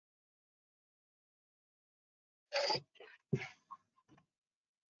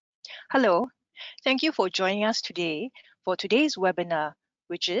Hello, thank you for joining us today for today's webinar,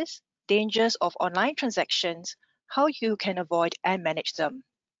 which is Dangers of Online Transactions, How You Can Avoid and Manage Them.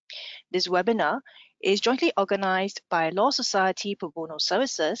 This webinar is jointly organized by Law Society Pro Bono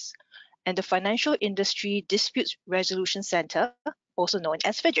Services and the Financial Industry Disputes Resolution Center, also known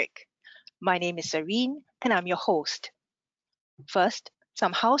as FIDReC. My name is Serene and I'm your host. First,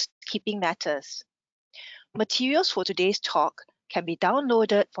 some housekeeping matters. Materials for today's talk can be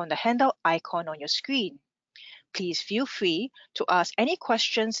downloaded from the handout icon on your screen. Please feel free to ask any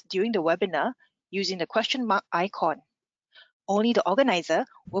questions during the webinar using the question mark icon. Only the organizer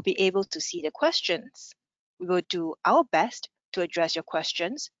will be able to see the questions. We will do our best to address your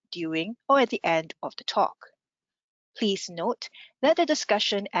questions during or at the end of the talk. Please note that the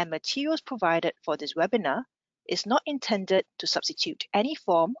discussion and materials provided for this webinar is not intended to substitute any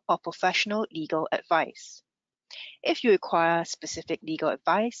form of professional legal advice. If you require specific legal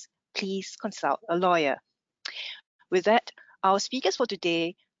advice, please consult a lawyer. With that, our speakers for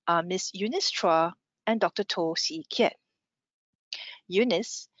today are Ms Eunice Chua and Dr Toh See Kiat.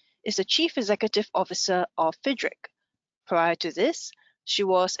 Eunice is the Chief Executive Officer of FIDReC. Prior to this, she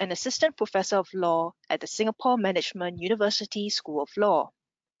was an Assistant Professor of Law at the Singapore Management University School of Law.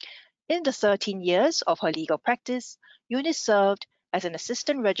 In the 13 years of her legal practice, Eunice served as an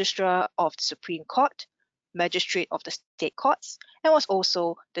Assistant Registrar of the Supreme Court, Magistrate of the State Courts, and was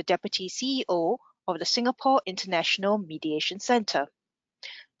also the Deputy CEO of the Singapore International Mediation Centre.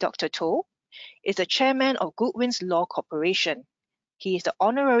 Dr. Toh is the Chairman of Goodwins Law Corporation. He is the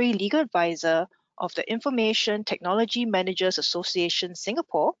Honorary Legal Advisor of the Information Technology Managers Association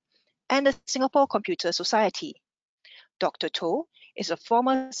Singapore and the Singapore Computer Society. Dr. Toh is a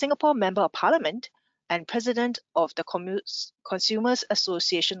former Singapore Member of Parliament and President of the Consumers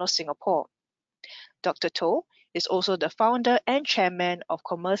Association of Singapore. Dr. Toh is also the founder and chairman of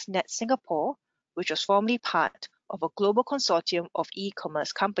CommerceNet Singapore, which was formerly part of a global consortium of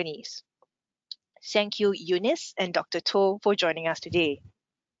e-commerce companies. Thank you, Eunice and Dr. Toh, for joining us today.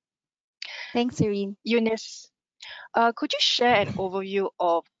 Thanks, Serene. Eunice, could you share an overview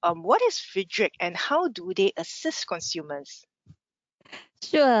of what is FIDReC and how do they assist consumers?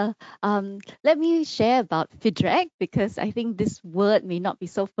 Sure. Let me share about FIDReC because I think this word may not be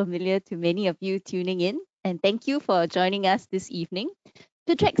so familiar to many of you tuning in. And thank you for joining us this evening.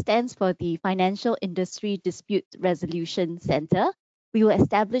 FIDReC stands for the Financial Industry Dispute Resolution Center. We were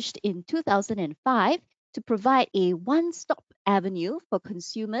established in 2005 to provide a one-stop avenue for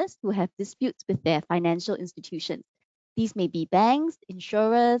consumers who have disputes with their financial institutions. These may be banks,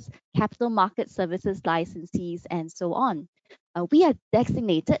 insurers, capital market services licensees, and so on. We are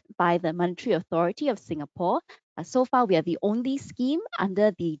designated by the Monetary Authority of Singapore. So far, we are the only scheme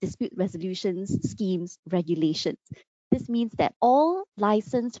under the Dispute Resolution Schemes regulations. This means that all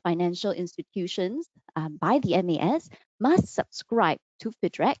licensed financial institutions by the MAS must subscribe to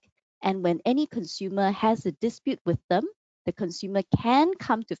FIDReC, and when any consumer has a dispute with them, the consumer can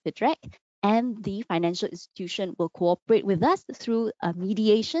come to FIDReC and the financial institution will cooperate with us through a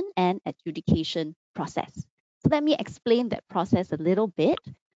mediation and adjudication process. So let me explain that process a little bit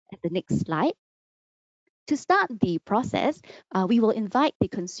at the next slide. To start the process, we will invite the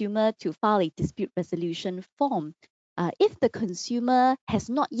consumer to file a dispute resolution form. If the consumer has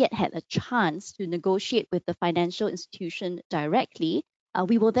not yet had a chance to negotiate with the financial institution directly,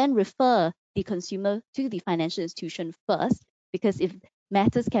 we will then refer the consumer to the financial institution first, because if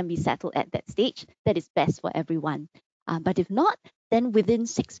matters can be settled at that stage, that is best for everyone. But if not, then within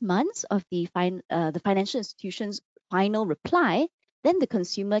 6 months of the financial institution's final reply, then the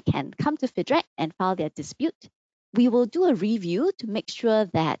consumer can come to FIDReC and file their dispute. We will do a review to make sure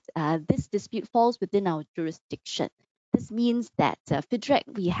that this dispute falls within our jurisdiction. This means that FIDReC,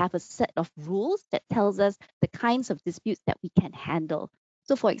 we have a set of rules that tells us the kinds of disputes that we can handle.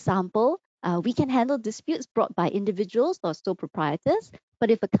 So for example, we can handle disputes brought by individuals or sole proprietors,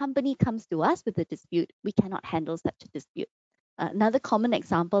 but if a company comes to us with a dispute, we cannot handle such a dispute. Another common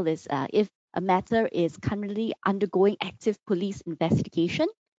example is if a matter is currently undergoing active police investigation,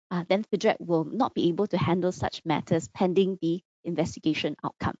 then FIDReC will not be able to handle such matters pending the investigation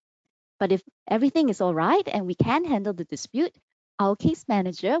outcome. But if everything is all right and we can handle the dispute, our case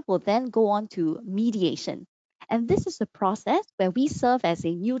manager will then go on to mediation. And this is a process where we serve as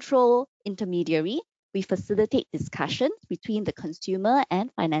a neutral intermediary. We facilitate discussions between the consumer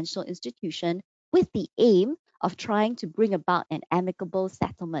and financial institution with the aim of trying to bring about an amicable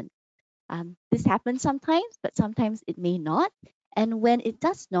settlement. This happens sometimes, but sometimes it may not. And when it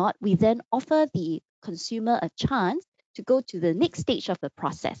does not, we then offer the consumer a chance to go to the next stage of the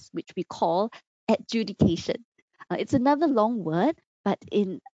process, which we call adjudication. It's another long word, but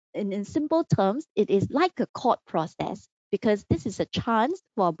in simple terms, it is like a court process because this is a chance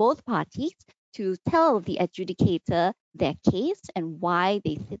for both parties to tell the adjudicator their case and why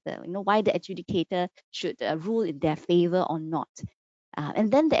why the adjudicator should rule in their favor or not. And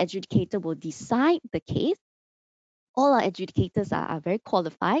then the adjudicator will decide the case. All our adjudicators are very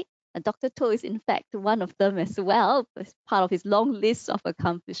qualified. Dr. Toh is in fact one of them as well, as part of his long list of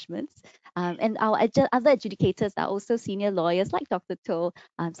accomplishments. And our other adjudicators are also senior lawyers like Dr. Toh.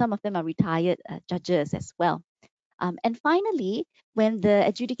 Some of them are retired judges as well. And finally, when the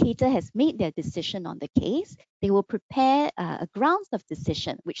adjudicator has made their decision on the case, they will prepare a grounds of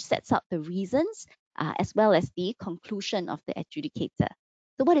decision, which sets out the reasons as well as the conclusion of the adjudicator.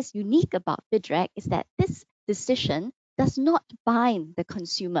 So what is unique about FIDReC is that this decision does not bind the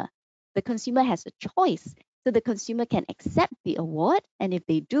consumer. The consumer has a choice. So the consumer can accept the award, and if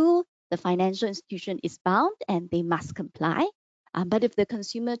they do, the financial institution is bound and they must comply. But if the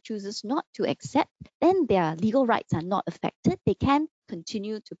consumer chooses not to accept, then their legal rights are not affected. They can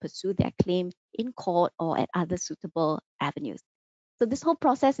continue to pursue their claim in court or at other suitable avenues. So this whole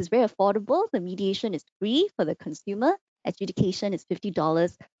process is very affordable. The mediation is free for the consumer. Adjudication is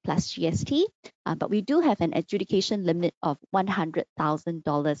 $50 plus GST, but we do have an adjudication limit of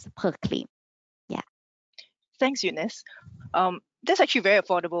 $100,000 per claim. Yeah. Thanks, Eunice. That's actually very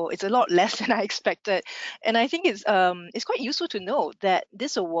affordable. It's a lot less than I expected, and I think it's quite useful to know that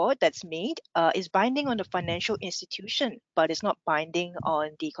this award that's made is binding on the financial institution, but it's not binding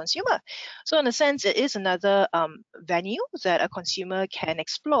on the consumer. So in a sense, it is another venue that a consumer can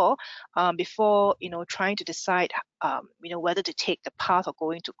explore before trying to decide whether to take the path of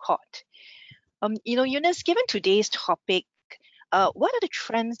going to court. Eunice, given today's topic, what are the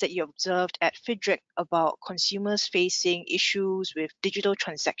trends that you observed at FIDReC about consumers facing issues with digital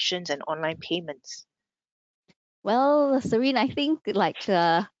transactions and online payments? Well, Serene, I think like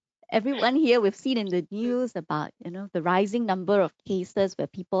everyone here, we've seen in the news about the rising number of cases where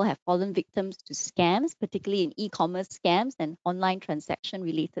people have fallen victims to scams, particularly in e-commerce scams and online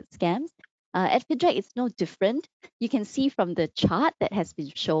transaction-related scams. At FIDReC, it's no different. You can see from the chart that has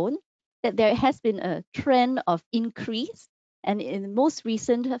been shown that there has been a trend of increase. And in the most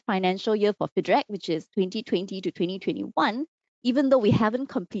recent financial year for FIDReC, which is 2020 to 2021, even though we haven't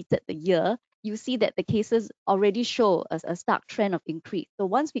completed the year, you see that the cases already show a stark trend of increase. So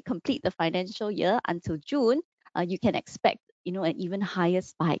once we complete the financial year until June, you can expect an even higher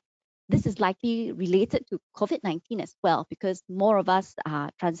spike. This is likely related to COVID-19 as well, because more of us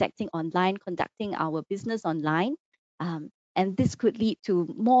are transacting online, conducting our business online. And this could lead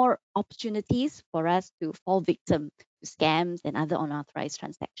to more opportunities for us to fall victim to scams and other unauthorized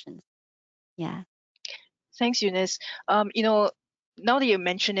transactions. Yeah. Thanks, Eunice. Now that you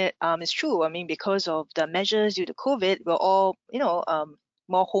mention it, it's true. I mean, because of the measures due to COVID, we're all,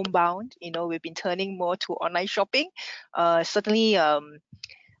 more homebound. We've been turning more to online shopping. Certainly,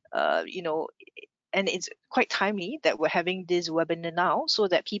 and it's quite timely that we're having this webinar now so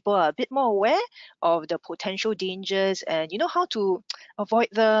that people are a bit more aware of the potential dangers and how to avoid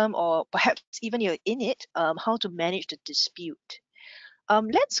them, or perhaps even you're in it, how to manage the dispute.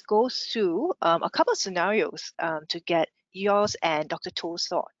 Let's go through a couple of scenarios to get yours and Dr. Toh's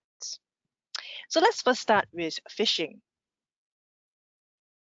thoughts. So let's first start with phishing.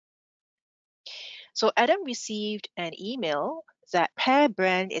 So Adam received an email that Pear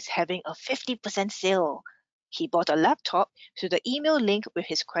Brand is having a 50% sale. He bought a laptop through the email link with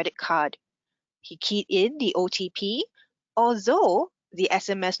his credit card. He keyed in the OTP, although the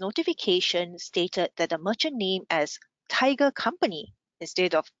SMS notification stated that the merchant name as Tiger Company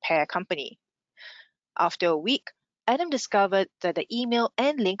instead of Pear Company. After a week, Adam discovered that the email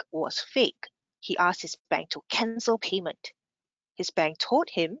and link was fake. He asked his bank to cancel payment. His bank told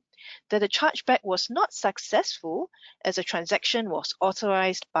him that the chargeback was not successful as the transaction was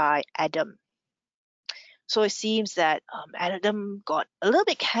authorized by Adam. So it seems that Adam got a little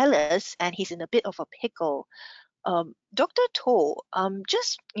bit careless and he's in a bit of a pickle. Dr. Toh,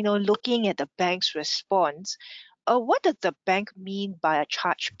 just looking at the bank's response, what does the bank mean by a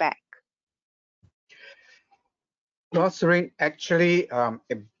chargeback? Well, Serene, actually,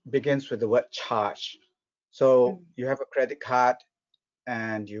 it begins with the word charge. So you have a credit card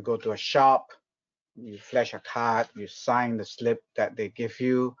and you go to a shop, you flash a card, you sign the slip that they give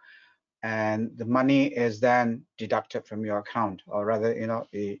you, and the money is then deducted from your account, or rather,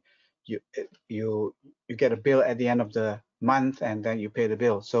 you get a bill at the end of the month and then you pay the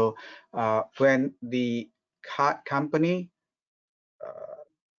bill. So when the card company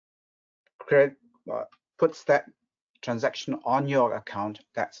puts that transaction on your account,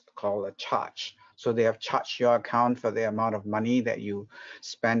 that's called a charge. So they have charged your account for the amount of money that you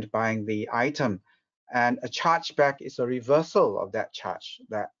spent buying the item. And a chargeback is a reversal of that charge,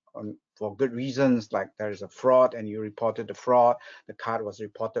 that for good reasons, like there is a fraud and you reported the fraud, the card was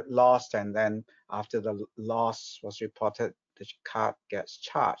reported lost, and then after the loss was reported, the card gets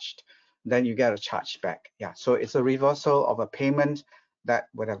charged. Then you get a chargeback. Yeah, so it's a reversal of a payment that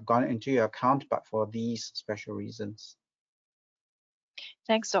would have gone into your account, but for these special reasons.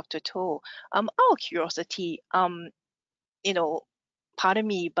 Thanks, Dr. Toh. Out of curiosity, pardon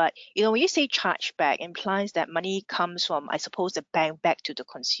me, but when you say chargeback, implies that money comes from, I suppose, the bank back to the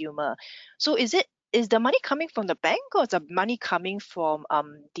consumer. So is the money coming from the bank, or is the money coming from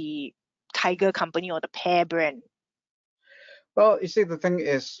the Tiger company or the Pear brand? Well, you see, the thing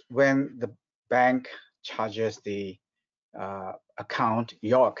is, when the bank charges the account,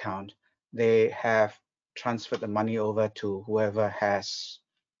 your account, they have transferred the money over to whoever has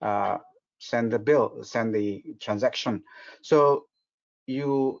sent the transaction. So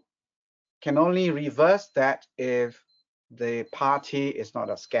you can only reverse that if the party is not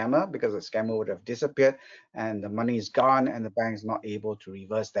a scammer, because the scammer would have disappeared and the money is gone and the bank is not able to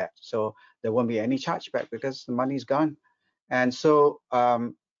reverse that. So there won't be any chargeback because the money is gone. And so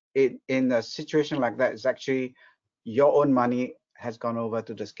in a situation like that, it's actually your own money has gone over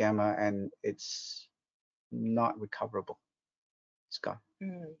to the scammer and it's not recoverable. It's gone.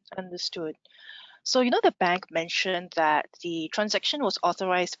 Understood. So, the bank mentioned that the transaction was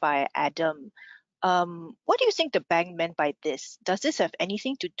authorized by Adam. What do you think the bank meant by this? Does this have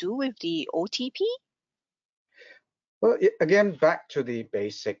anything to do with the OTP? Well, again, back to the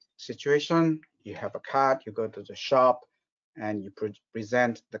basic situation. You have a card, you go to the shop and you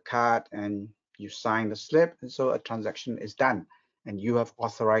present the card and you sign the slip. And so a transaction is done and you have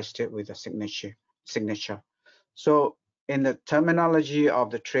authorized it with a signature. So in the terminology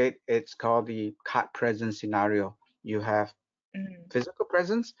of the trade, it's called the card present scenario. You have physical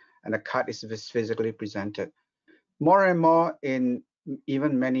presence and the card is physically presented. More and more in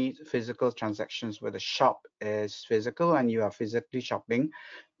even many physical transactions where the shop is physical and you are physically shopping,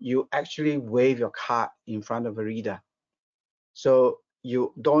 you actually wave your card in front of a reader. So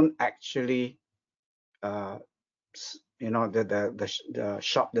you don't actually, the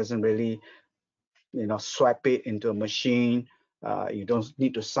shop doesn't really, swipe it into a machine. You don't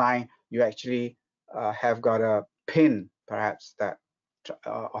need to sign. You actually have got a PIN, perhaps, that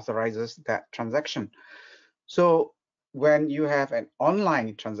authorizes that transaction. So when you have an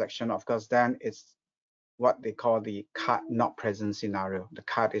online transaction, of course, then it's what they call the card not present scenario. The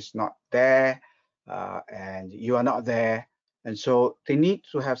card is not there and you are not there. And so they need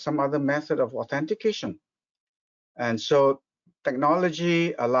to have some other method of authentication. And so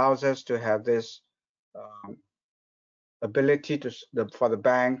technology allows us to have this ability for the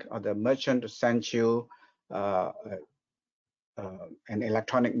bank or the merchant to send you an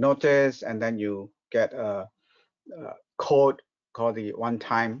electronic notice, and then you get a code called the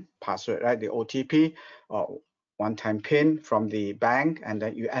one-time password, right? The OTP or one-time PIN from the bank, and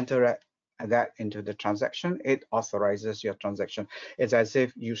then you enter that into the transaction. It authorizes your transaction. It's as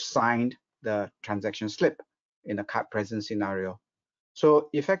if you signed the transaction slip in a card present scenario. So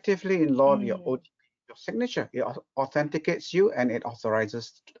effectively in law, your OTP, your signature, it authenticates you and it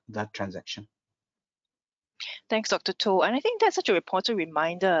authorizes the transaction. Thanks, Dr. Toh. And I think that's such a important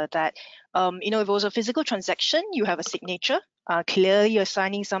reminder that, if it was a physical transaction, you have a signature. Clearly, you're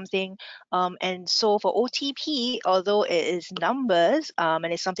signing something. And so for OTP, although it is numbers and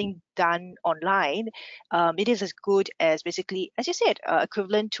it's something done online, it is as good as basically, as you said,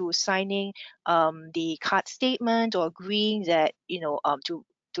 equivalent to signing the card statement or agreeing that,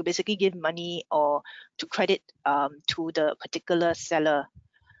 to basically give money or to credit to the particular seller.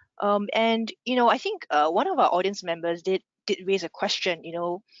 And I think one of our audience members did raise a question,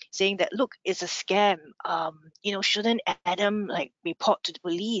 saying that, look, it's a scam. Shouldn't Adam report to the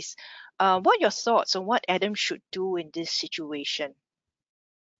police? What are your thoughts on what Adam should do in this situation?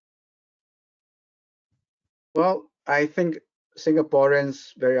 Well, I think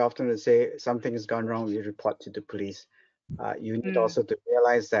Singaporeans very often will say something has gone wrong, you report to the police. You need also to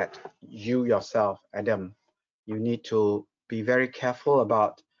realize that you yourself, Adam, you need to be very careful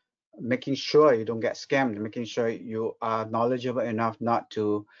about making sure you don't get scammed, making sure you are knowledgeable enough not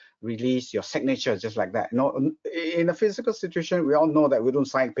to release your signature just like that. No, in a physical situation, we all know that we don't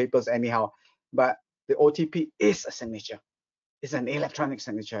sign papers anyhow, but the OTP is a signature. It's an electronic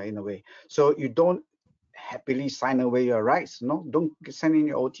signature in a way. So you don't happily sign away your rights. No, don't send in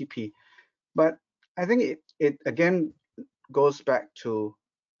your OTP. But I think it again goes back to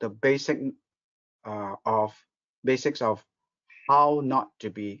the basics of how not to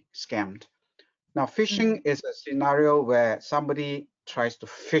be scammed. Now, phishing is a scenario where somebody tries to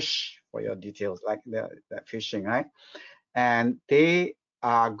fish for your details, like that phishing, right? And they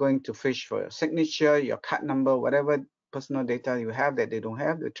are going to fish for your signature, your card number, whatever personal data you have that they don't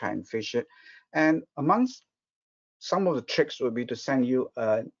have, they try and fish it. And amongst some of the tricks would be to send you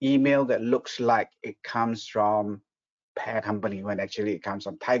an email that looks like it comes from Pear Company when actually it comes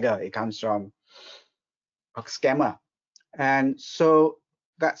from Tiger, it comes from a scammer. And so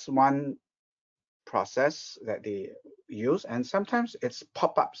that's one process that they use. And sometimes it's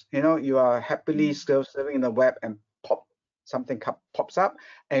pop-ups. You know, you are happily still surfing in the web and something pops up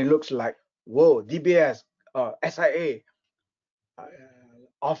and it looks like, whoa, DBS, SIA,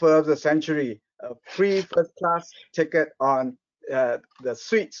 offer of the century, a free first class ticket on the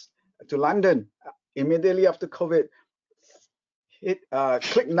suites to London immediately after COVID.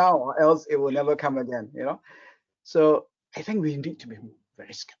 Click now or else it will never come again, you know. So I think we need to be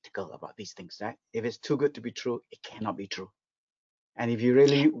very skeptical about these things, right? If it's too good to be true, it cannot be true. And if you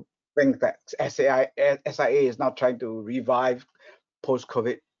really think that SIA is now trying to revive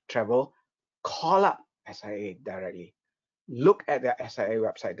post-COVID travel, call up SIA directly. Look at their SIA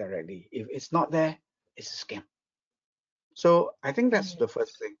website directly. If it's not there, it's a scam. So I think that's the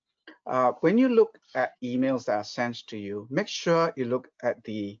first thing. When you look at emails that are sent to you, make sure you look at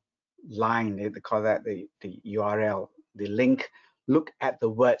the line, they call that the URL, the link, look at the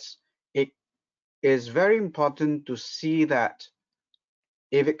words. It is very important to see that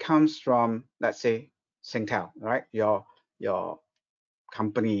if it comes from, let's say, Singtel, right? Your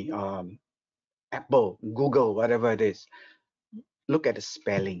company, Apple, Google, whatever it is, look at the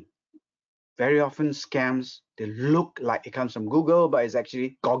spelling. Very often scams, they look like it comes from Google, but it's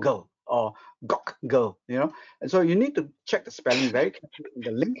actually Goggle or Goggle, you know? And so you need to check the spelling very carefully in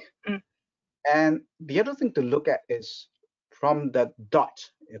the link. And the other thing to look at is from the dot,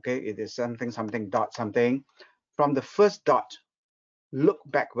 okay? It is something dot something. From the first dot, look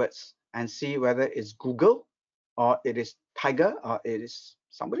backwards and see whether it's Google or it is Tiger or it is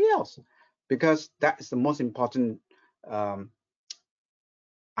somebody else, because that is the most important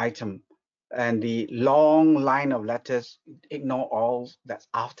item. And the long line of letters, ignore all that's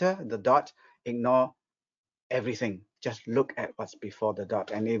after the dot, ignore everything. Just look at what's before the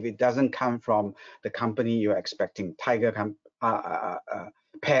dot. And if it doesn't come from the company you're expecting, Pear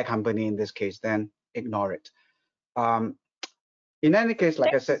Company in this case, then ignore it. In any case,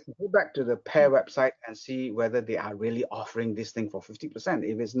 like I said, go back to the Pear website and see whether they are really offering this thing for 50%.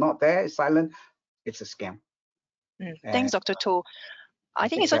 If it's not there, it's silent, it's a scam. Thanks, Dr. Toh. I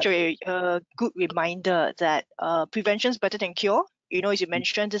think it's such a good reminder that prevention is better than cure. You know, as you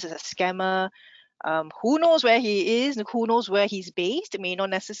mentioned, this is a scammer. Who knows where he is? Who knows where he's based? It may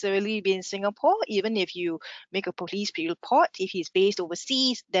not necessarily be in Singapore. Even if you make a police report, if he's based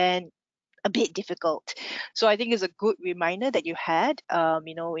overseas, then a bit difficult. So I think it's a good reminder that you had,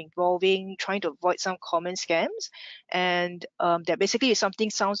 you know, involving trying to avoid some common scams, and that basically if something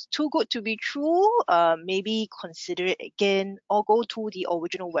sounds too good to be true, maybe consider it again or go to the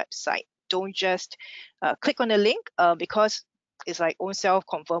original website. Don't just click on the link because it's like own self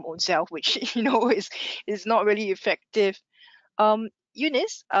confirm own self, which you know is not really effective.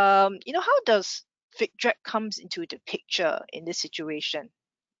 Eunice, you know, how does FIDReC comes into the picture in this situation?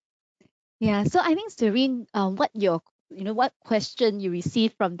 Yeah, so I think Serene, what question you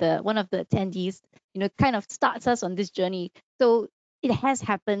received from the one of the attendees, kind of starts us on this journey. So it has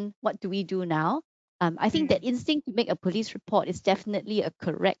happened. What do we do now? I think that instinct to make a police report is definitely a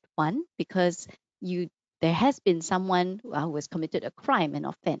correct one, because there has been someone who has committed a crime, an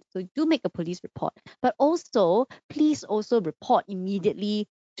offense. So do make a police report, but also please also report immediately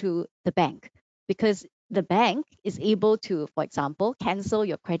to the bank, because the bank is able to, for example, cancel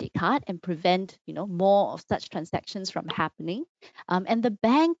your credit card and prevent, more of such transactions from happening. And the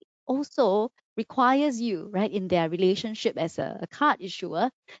bank also requires you, right, in their relationship as a card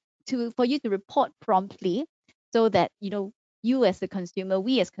issuer, for you to report promptly, so that you as the consumer,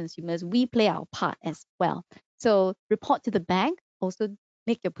 we as consumers, we play our part as well. So report to the bank, also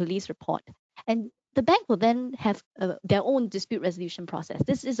make your police report, and the bank will then have their own dispute resolution process.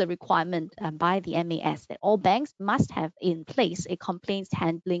 This is a requirement by the MAS that all banks must have in place a complaints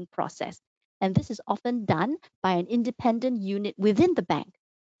handling process. And this is often done by an independent unit within the bank.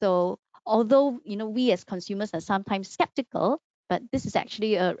 So although we as consumers are sometimes skeptical, but this is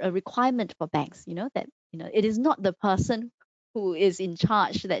actually a requirement for banks, that it is not the person who is in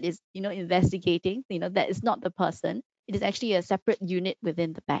charge that is investigating, that is not the person. It is actually a separate unit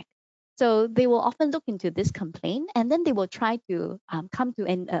within the bank. So they will often look into this complaint, and then they will try to come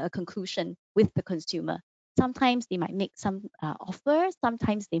to a conclusion with the consumer. Sometimes they might make some offers,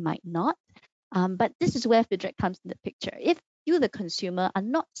 sometimes they might not. But this is where FIDReC comes in the picture. If you, the consumer, are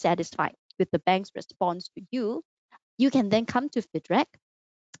not satisfied with the bank's response to you, you can then come to FIDReC,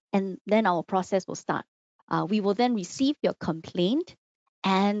 and then our process will start. We will then receive your complaint,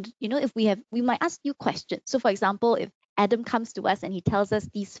 and if we might ask you questions. So, for example, if Adam comes to us and he tells us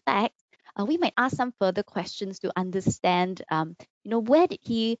these facts, we might ask some further questions to understand, where did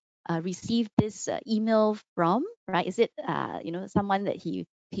he receive this email from, right? Is it, someone that he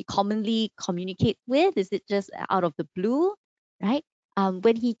commonly communicates with? Is it just out of the blue, right?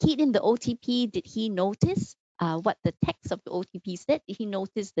 When he keyed in the OTP, did he notice what the text of the OTP said? Did he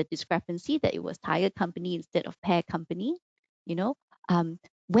notice the discrepancy that it was tire company instead of pair company? You know,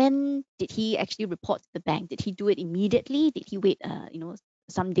 when did he actually report to the bank? Did he do it immediately? Did he wait,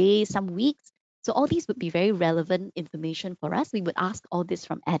 some days, some weeks? So all these would be very relevant information for us. We would ask all this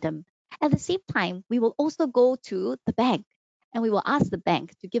from Adam. At the same time, we will also go to the bank and we will ask the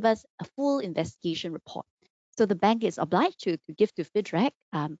bank to give us a full investigation report. So the bank is obliged to give to FIDReC,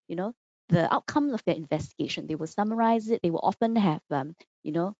 the outcome of their investigation. They will summarize it. They will often have,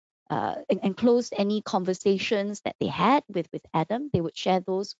 enclosed any conversations that they had with Adam. They would share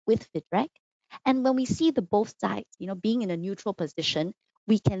those with FIDReC. And when we see the both sides, being in a neutral position,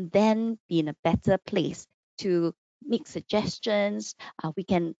 we can then be in a better place to make suggestions. We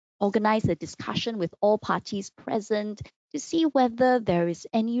can organize a discussion with all parties present to see whether there is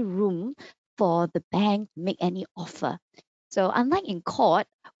any room for the bank to make any offer. So unlike in court,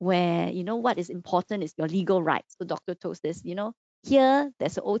 where what is important is your legal rights. So Dr. Toh says, here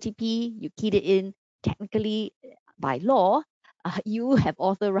there's an OTP, you keyed it in. Technically, by law, you have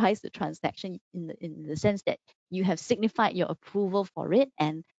authorized the transaction in the sense that you have signified your approval for it,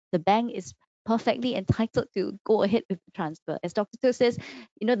 and the bank is perfectly entitled to go ahead with the transfer. As Dr. Toh says,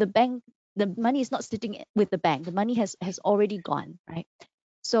 the money is not sitting with the bank. The money has already gone, right?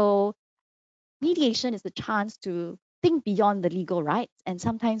 So mediation is a chance to think beyond the legal rights, and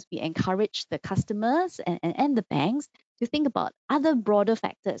sometimes we encourage the customers and the banks to think about other broader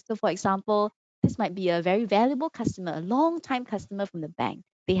factors. So for example, this might be a very valuable customer, a long-time customer from the bank.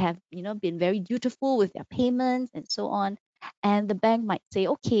 They have been very dutiful with their payments and so on, and the bank might say,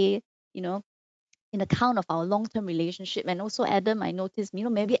 okay, in account of our long-term relationship, and also Adam, I noticed,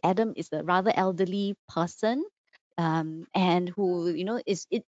 maybe Adam is a rather elderly person, and who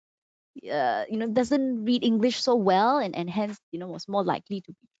doesn't read English so well, and hence, was more likely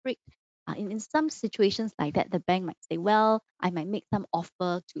to be tricked. In some situations like that, the bank might say, well, I might make some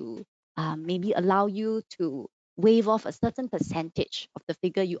offer to maybe allow you to waive off a certain percentage of the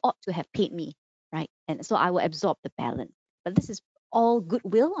figure you ought to have paid me, right? And so I will absorb the balance. But this is all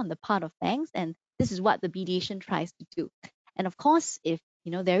goodwill on the part of banks, and this is what the mediation tries to do. And of course, if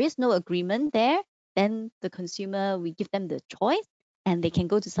there is no agreement there, then the consumer, we give them the choice, and they can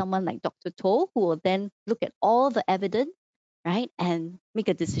go to someone like Dr. Toh, who will then look at all the evidence, right, and make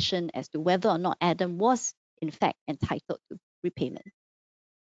a decision as to whether or not Adam was in fact entitled to repayment.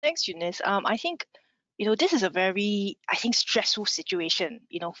 Thanks, Eunice. I think, this is a very, stressful situation,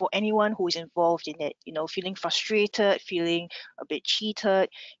 for anyone who is involved in it, feeling frustrated, feeling a bit cheated,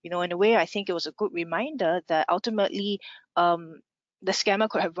 in a way. I think it was a good reminder that ultimately, the scammer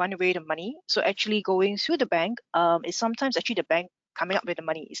could have run away with the money. So actually going through the bank, is sometimes actually the bank coming up with the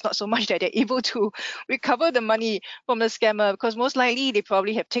money. It's not so much that they're able to recover the money from the scammer, because most likely they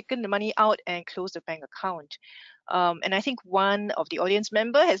probably have taken the money out and closed the bank account. And I think one of the audience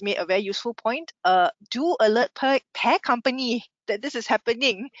member has made a very useful point. Do alert pair company that this is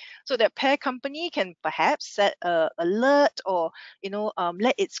happening, so that pair company can perhaps set a alert, or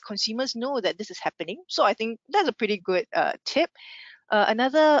let its consumers know that this is happening. So I think that's a pretty good tip.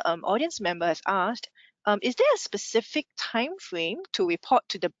 Another audience member has asked, is there a specific time frame to report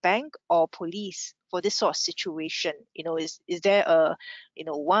to the bank or police for this sort of situation? Is there a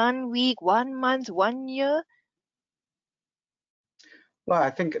 1 week, 1 month, 1 year? Well,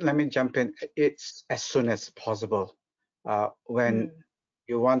 I think, let me jump in. It's as soon as possible. When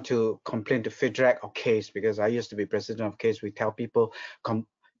you want to complain to FIDReC or case, because I used to be president of case, we tell people,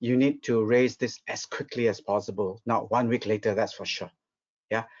 you need to raise this as quickly as possible, not 1 week later, that's for sure.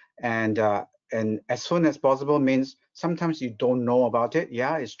 Yeah, and as soon as possible means sometimes you don't know about it.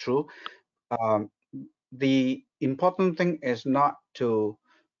 Yeah, it's true. The important thing is not to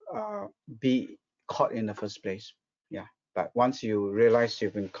be caught in the first place. Yeah, but once you realize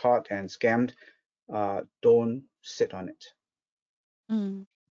you've been caught and scammed, don't sit on it.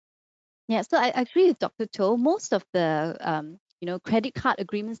 Yeah, so I agree with Dr. Toh. Most of the credit card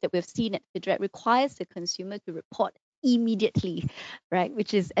agreements that we've seen at FIDReC requires the consumer to report immediately, right?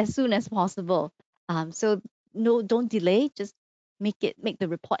 Which is as soon as possible. So no, don't delay. Just make the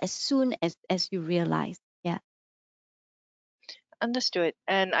report as soon as you realize. Yeah. Understood.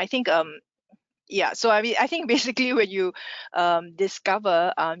 And I think yeah, so I mean, I think basically when you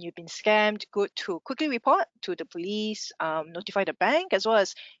discover you've been scammed, good to quickly report to the police, notify the bank, as well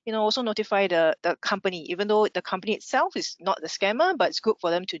as also notify the company, even though the company itself is not the scammer, but it's good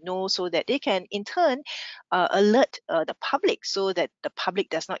for them to know so that they can in turn alert the public so that the public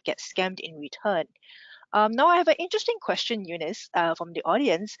does not get scammed in return. Now I have an interesting question, Eunice, from the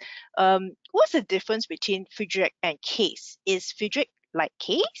audience. What's the difference between FIDReC and case? Is FIDReC like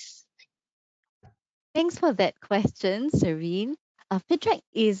case? Thanks for that question, Serene. FIDReC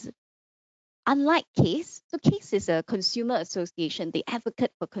is unlike CASE. So CASE is a consumer association. They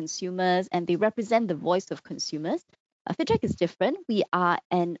advocate for consumers and they represent the voice of consumers. FIDReC is different. We are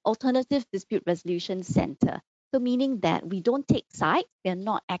an alternative dispute resolution center. So meaning that we don't take sides. We are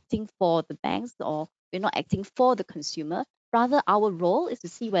not acting for the banks or we're not acting for the consumer. Rather, our role is to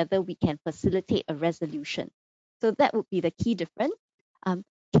see whether we can facilitate a resolution. So that would be the key difference.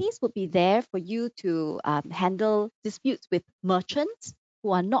 CASE would be there for you to handle disputes with merchants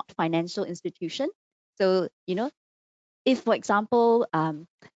who are not financial institutions. So, if, for example,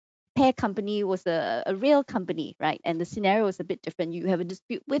 Pair Company was a real company, right? And the scenario was a bit different. You have a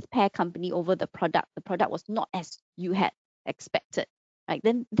dispute with Pair Company over the product. The product was not as you had expected, right?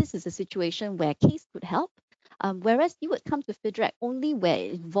 Then this is a situation where CASE could help. Whereas you would come to FIDReC only where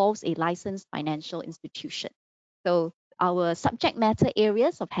it involves a licensed financial institution. So our subject matter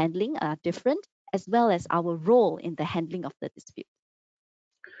areas of handling are different, as well as our role in the handling of the dispute.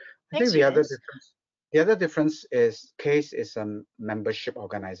 I think Thanks, Eunice. the other difference is CASE is a membership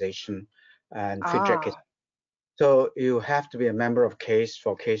organization and FIDReC is. So you have to be a member of CASE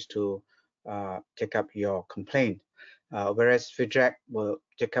for CASE to take up your complaint. Whereas FIDReC will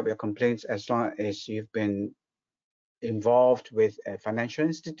take up your complaints as long as you've been involved with a financial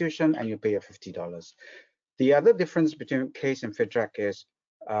institution and you pay your $50. The other difference between CASE and FIDReC is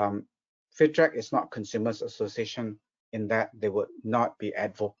FIDReC is not consumers association in that they would not be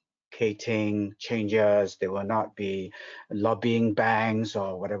advocating changes, they will not be lobbying banks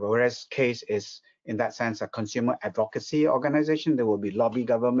or whatever, whereas CASE is in that sense a consumer advocacy organization. They will be lobbying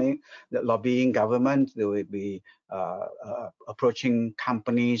government, they will be approaching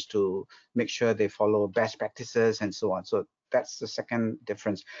companies to make sure they follow best practices and so on. So that's the second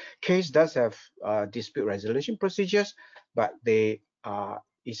difference. CASE does have dispute resolution procedures, but they are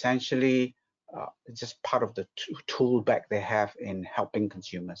essentially just part of the tool bag they have in helping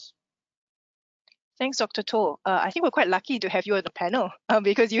consumers. Thanks, Dr. Toh. I think we're quite lucky to have you on the panel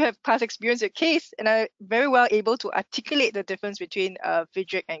because you have past experience with CASE and are very well able to articulate the difference between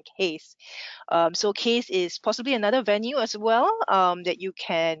FIDReC and CASE. So CASE is possibly another venue as well that you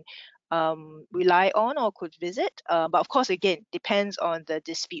can rely on or could visit. But of course, again, depends on the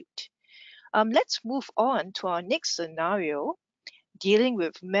dispute. Let's move on to our next scenario, dealing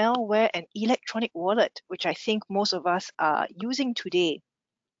with malware and electronic wallet, which I think most of us are using today.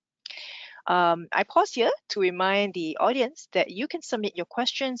 I pause here to remind the audience that you can submit your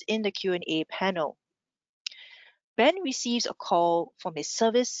questions in the Q&A panel. Ben receives a call from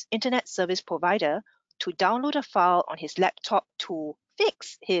his internet service provider to download a file on his laptop to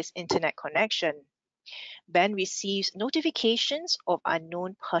fix his internet connection. Ben receives notifications of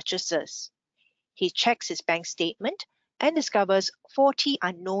unknown purchases. He checks his bank statement and discovers 40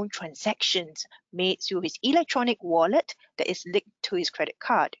 unknown transactions made through his electronic wallet that is linked to his credit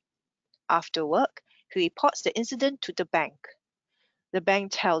card. After work, he reports the incident to the bank. The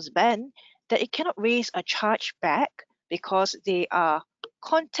bank tells Ben that it cannot raise a charge back because they are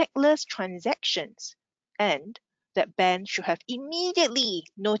contactless transactions and that Ben should have immediately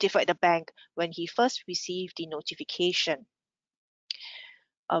notified the bank when he first received the notification.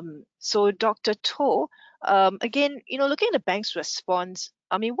 So Dr. Toh, again, looking at the bank's response,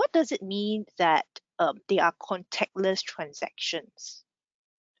 I mean, what does it mean that they are contactless transactions?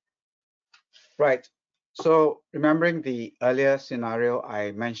 Right. So remembering the earlier scenario,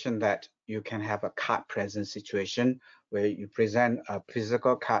 I mentioned that you can have a card present situation where you present a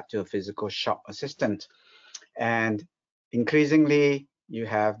physical card to a physical shop assistant. And increasingly, you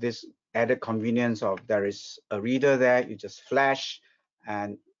have this added convenience of there is a reader there, you just flash,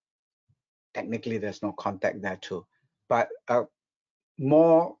 and technically there's no contact there too. But a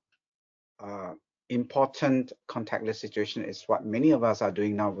more important contactless situation is what many of us are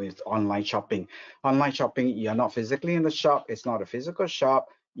doing now with online shopping. Online shopping, you're not physically in the shop, it's not a physical shop,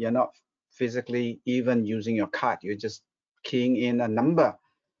 you're not physically even using your card, you're just keying in a number.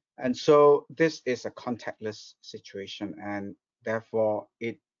 And so this is a contactless situation, and therefore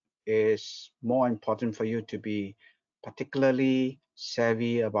it is more important for you to be particularly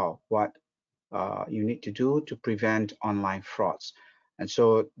savvy about what you need to do to prevent online frauds. And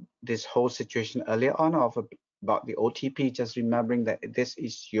so this whole situation earlier on about the OTP, just remembering that this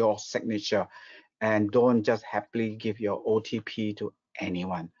is your signature and don't just happily give your OTP to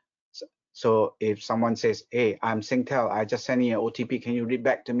anyone. So if someone says, hey, I'm Singtel, I just sent you an OTP, can you read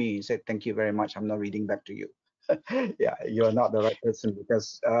back to me? You say, thank you very much, I'm not reading back to you. Yeah, you're not the right person,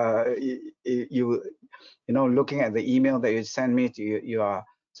 because you know, looking at the email that you send me, you are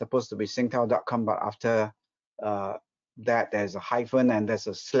supposed to be singtel.com, but after that there's a hyphen and there's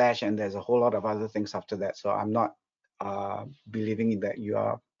a slash and there's a whole lot of other things after that. So I'm not believing that you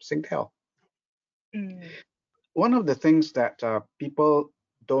are Singtel. One of the things that people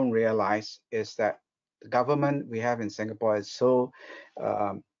don't realize is that the government we have in Singapore is so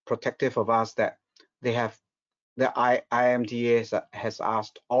protective of us that they have the IMDA has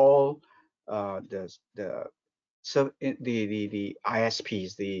asked all the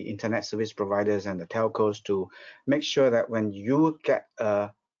ISPs, the internet service providers and the telcos, to make sure that when you get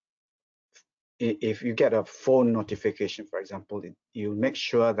if you get a phone notification, for example, you make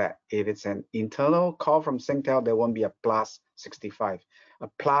sure that if it's an internal call from Singtel, there won't be a +65. A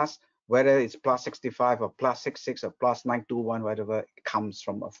plus, whether it's +65 or +66 or +921, whatever, it comes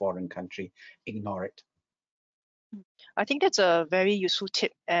from a foreign country. Ignore it. I think that's a very useful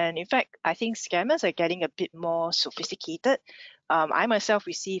tip. And in fact, I think scammers are getting a bit more sophisticated. I myself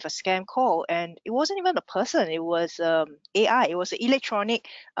received a scam call, and it wasn't even a person. It was AI. It was an electronic.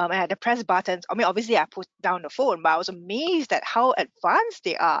 I had to press buttons. I mean, obviously, I put down the phone, but I was amazed at how advanced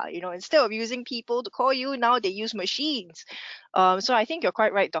they are. You know, instead of using people to call you, now they use machines. So I think you're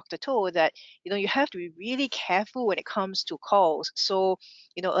quite right, Dr. Toh, that you have to be really careful when it comes to calls. So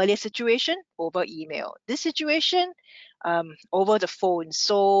earlier situation over email. This situation over the phone.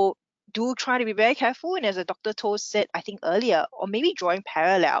 So do try to be very careful. And as a Dr. Toh said, I think earlier, or maybe drawing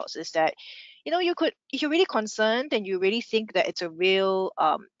parallels, is that you could, if you're really concerned and you really think that it's a real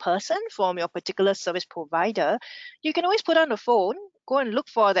person from your particular service provider, you can always put on the phone, go and look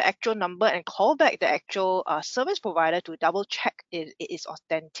for the actual number and call back the actual service provider to double check if it is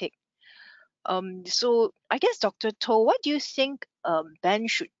authentic. So I guess, Dr. Toh, what do you think Ben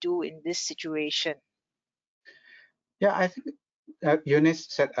should do in this situation? Yeah, I think Eunice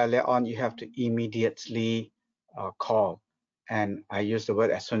said earlier on, you have to immediately call. And I use the word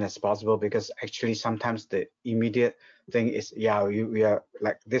as soon as possible, because actually sometimes the immediate thing is, yeah, we are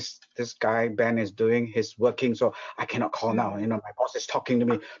like this guy Ben is doing his working, so I cannot call now. My boss is talking to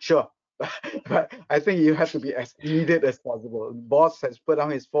me. Sure. But I think you have to be as immediate as possible. Boss has put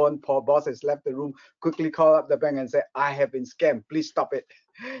on his phone, boss has left the room, quickly call up the bank and say, I have been scammed, please stop it.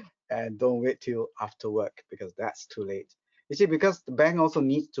 And don't wait till after work, because that's too late. You see, because the bank also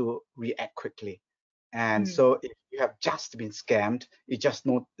needs to react quickly. And so if you have just been scammed, you just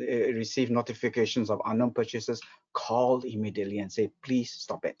receive notifications of unknown purchases, call immediately and say, please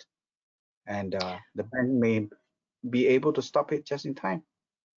stop it. And the bank may be able to stop it just in time.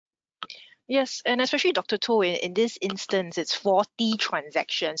 Yes, and especially Dr. Toh, in this instance, it's 40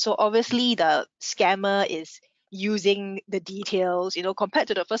 transactions. So obviously the scammer is using the details, compared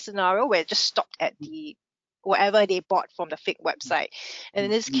to the first scenario where it just stopped at the whatever they bought from the fake website. And in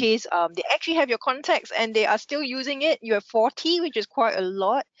this case, they actually have your contacts and they are still using it. You have 40, which is quite a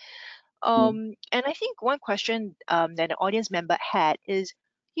lot. And I think one question that an audience member had is,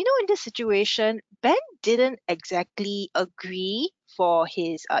 in this situation, Ben didn't exactly agree for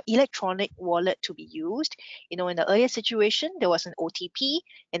his electronic wallet to be used. In the earlier situation, there was an OTP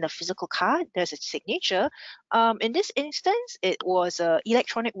in the physical card. There's a signature. In this instance, it was an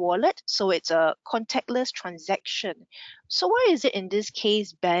electronic wallet, so it's a contactless transaction. So why is it in this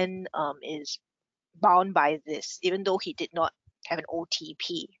case Ben is bound by this, even though he did not have an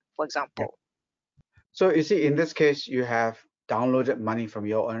OTP, for example? So you see, in this case, you have downloaded money from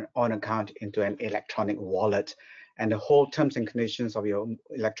your own account into an electronic wallet, and the whole terms and conditions of your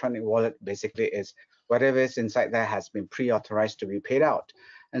electronic wallet basically is whatever is inside there has been pre-authorized to be paid out.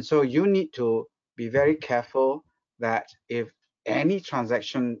 And so you need to be very careful that if any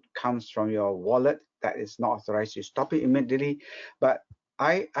transaction comes from your wallet that is not authorized, you stop it immediately. But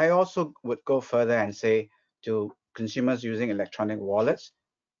I also would go further and say to consumers using electronic wallets,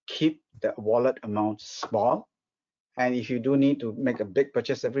 keep the wallet amount small. And if you do need to make a big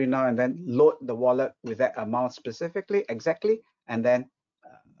purchase every now and then, load the wallet with that amount specifically, exactly, and then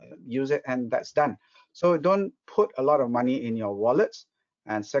use it, and that's done. So don't put a lot of money in your wallets.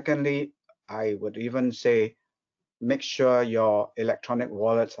 And secondly, I would even say, make sure your electronic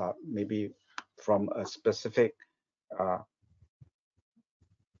wallets are maybe from a specific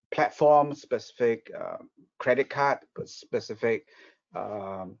platform, specific credit card, specific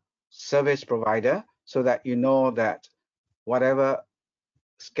service provider, so that you know that whatever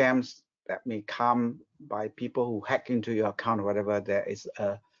scams that may come by people who hack into your account or whatever, there is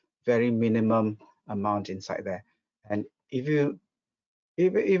a very minimum amount inside there. And if you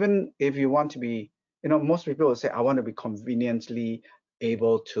even if you want to be, most people will say, I want to be conveniently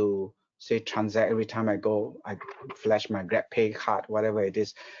able to say transact every time I flash my GrabPay card, whatever it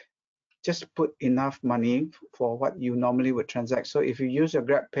is. Just put enough money for what you normally would transact. So if you use your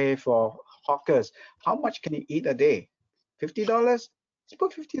GrabPay for hawkers, how much can you eat a day? $50? Just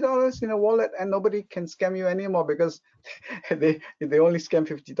put $50 in a wallet and nobody can scam you anymore, because they only scam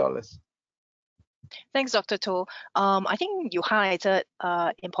 $50. Thanks, Dr. Toh. I think you highlighted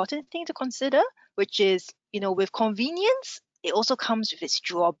an important thing to consider, which is, with convenience, it also comes with its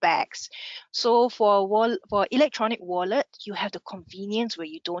drawbacks. So for electronic wallet, you have the convenience where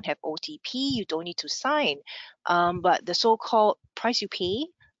you don't have OTP, you don't need to sign. But the so-called price you pay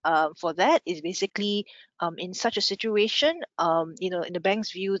for that is basically, in such a situation, in the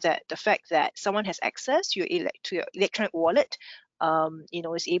bank's view, that the fact that someone has access to your electronic wallet,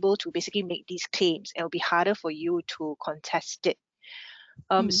 is able to basically make these claims, and it'll be harder for you to contest it.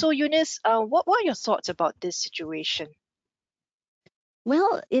 So Eunice, what are your thoughts about this situation?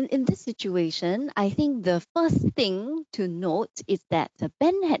 Well, in this situation, I think the first thing to note is that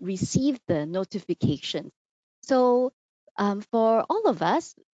Ben had received the notification. So for all of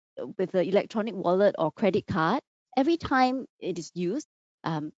us with the electronic wallet or credit card, every time it is used,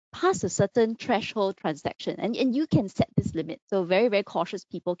 past a certain threshold transaction, and you can set this limit. So very, very cautious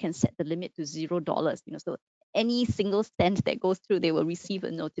people can set the limit to $0. So any single cent that goes through, they will receive a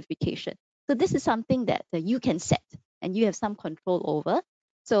notification. So this is something that you can set and you have some control over.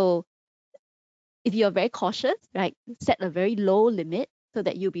 So if you're very cautious, right, set a very low limit so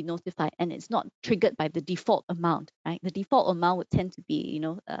that you'll be notified, and it's not triggered by the default amount, right? The default amount would tend to be,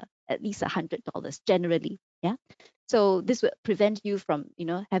 at least $100 generally, yeah. So this would prevent you from,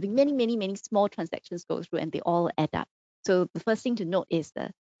 having many, many, many small transactions go through and they all add up. So the first thing to note is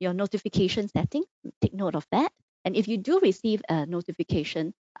your notification setting. Take note of that. And if you do receive a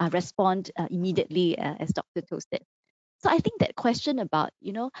notification, respond immediately, as Dr. Toh said. So I think that question about,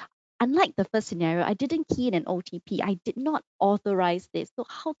 unlike the first scenario, I didn't key in an OTP. I did not authorize this. So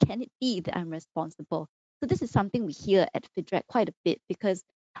how can it be that I'm responsible? So this is something we hear at FIDReC quite a bit, because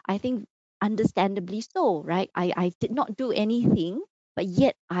I think understandably so, right? I did not do anything, but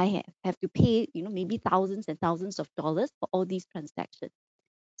yet I have to pay, maybe thousands and thousands of dollars for all these transactions.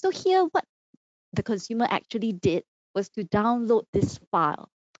 So here, what the consumer actually did was to download this file,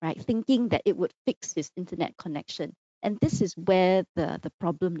 right? Thinking that it would fix his internet connection. And this is where the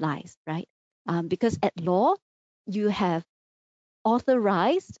problem lies, right? Because at law, you have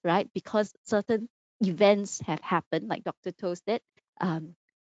authorized, right? Because certain events have happened, like Dr. Toh said.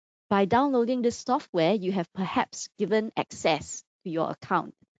 By downloading this software, you have perhaps given access to your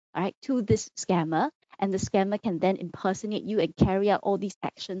account, all right, to this scammer, and the scammer can then impersonate you and carry out all these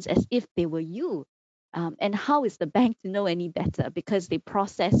actions as if they were you. And how is the bank to know any better? Because they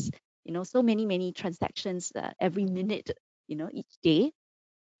process, so many transactions every minute, each day.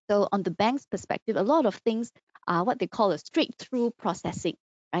 So on the bank's perspective, a lot of things are what they call a straight-through processing,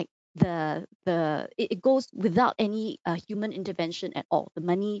 right? It goes without any human intervention at all. The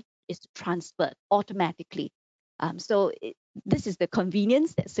money is transferred automatically. This is the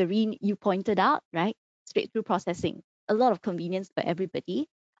convenience that Serene, you pointed out, right? Straight-through processing, a lot of convenience for everybody.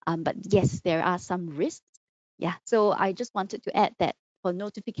 But yes, there are some risks. Yeah, so I just wanted to add that for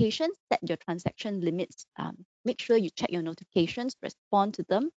notifications, set your transaction limits. Make sure you check your notifications, respond to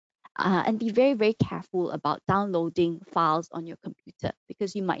them, and be very, very careful about downloading files on your computer,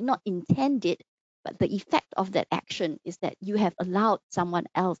 because you might not intend it, but the effect of that action is that you have allowed someone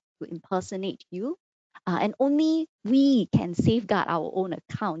else to impersonate you, and only we can safeguard our own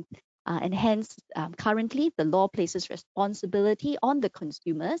account. And hence, currently, the law places responsibility on the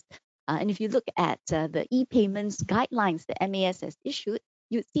consumers. And if you look at the e-payments guidelines that MAS has issued,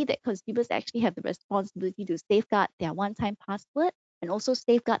 you'd see that consumers actually have the responsibility to safeguard their one-time password and also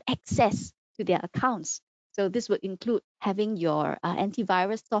safeguard access to their accounts. So this would include having your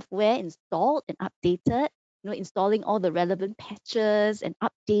antivirus software installed and updated, installing all the relevant patches and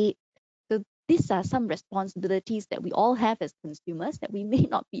updates. So these are some responsibilities that we all have as consumers that we may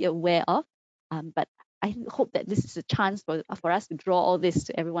not be aware of. But I hope that this is a chance for us to draw all this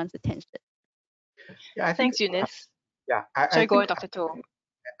to everyone's attention. Yeah, I think. Thanks, Eunice. Yeah, Sorry, go ahead, Dr. Toh.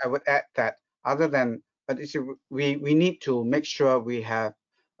 I would add that we need to make sure we have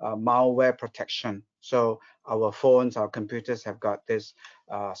malware protection So our phones, our computers have got this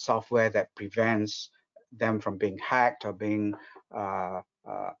software that prevents them from being hacked or being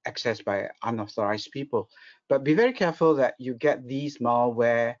accessed by unauthorized people. But be very careful that you get these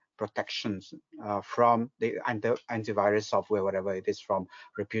malware protections from the antivirus software, whatever it is, from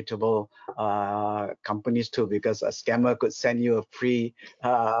reputable companies too, because a scammer could send you a free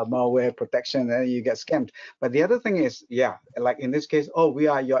malware protection and you get scammed. But the other thing is, yeah, like in this case, oh, we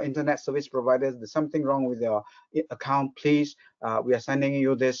are your internet service providers. There's something wrong with your account. Please, we are sending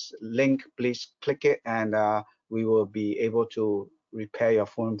you this link. Please click it, and we will be able to repair your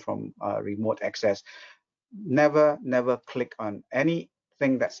phone from remote access. Never click on anything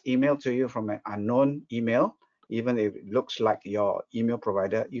that's emailed to you from an unknown email, even if it looks like your email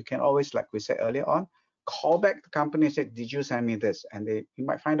provider. You can always, like we said earlier on, call back the company and say, did you send me this? And you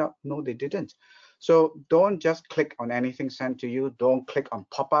might find out, no, they didn't. So don't just click on anything sent to you. Don't click on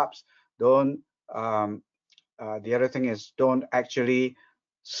pop-ups. Don't the other thing is, don't actually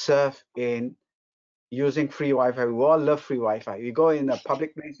surf in using free Wi-Fi. We all love free Wi-Fi. You go in a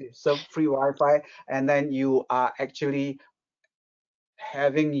public place, you serve free Wi-Fi, and then you are actually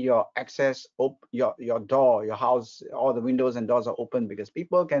having your access, your door, your house, all the windows and doors are open because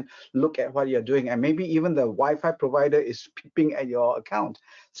people can look at what you're doing, and maybe even the Wi-Fi provider is peeping at your account.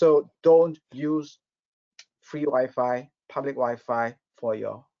 So don't use free Wi-Fi, public Wi-Fi for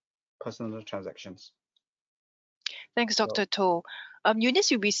your personal transactions. Thanks, Dr. Toh. Eunice,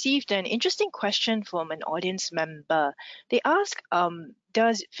 you received an interesting question from an audience member. They ask,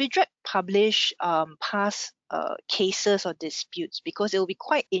 does FIDReC publish past cases or disputes? Because it will be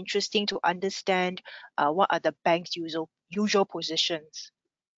quite interesting to understand what are the bank's usual positions.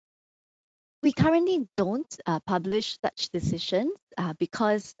 We currently don't publish such decisions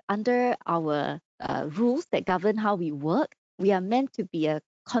because under our rules that govern how we work, we are meant to be a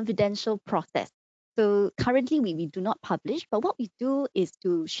confidential process. So currently we do not publish, but what we do is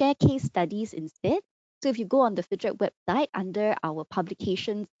to share case studies instead. So if you go on the FIDReC website under our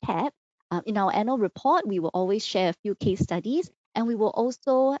publications tab, in our annual report, we will always share a few case studies, and we will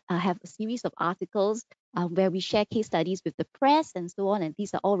also have a series of articles where we share case studies with the press and so on, and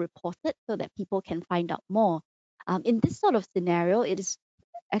these are all reported so that people can find out more. In this sort of scenario, it is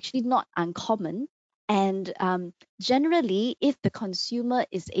actually not uncommon, and generally, if the consumer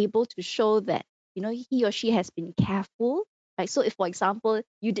is able to show that he or she has been careful, right? So if, for example,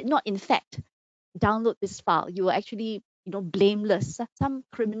 you did not in fact download this file, you were actually blameless. Some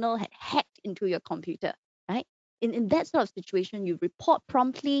criminal had hacked into your computer, right? In that sort of situation, you report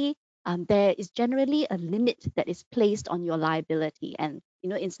promptly. There is generally a limit that is placed on your liability, and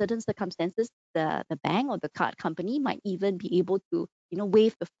in certain circumstances, the bank or the card company might even be able to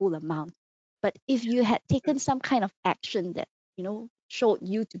waive the full amount. But if you had taken some kind of action that showed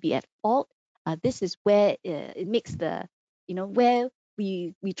you to be at fault, this is where it makes the where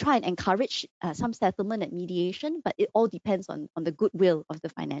we try and encourage some settlement and mediation, but it all depends on the goodwill of the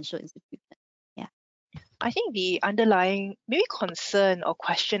financial institution. Yeah. I think the underlying maybe concern or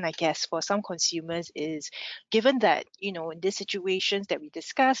question, I guess, for some consumers is, given that, in these situations that we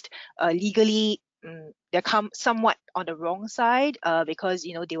discussed, legally, they're somewhat on the wrong side because,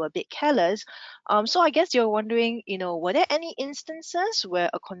 they were a bit careless. So I guess you're wondering, were there any instances where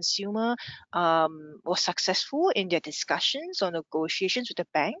a consumer was successful in their discussions or negotiations with the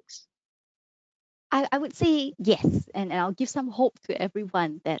banks? I would say yes, and I'll give some hope to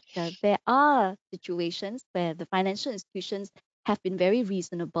everyone that there are situations where the financial institutions have been very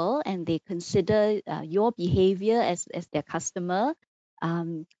reasonable and they consider your behavior as their customer.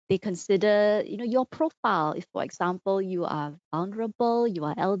 They consider your profile. If, for example, you are vulnerable, you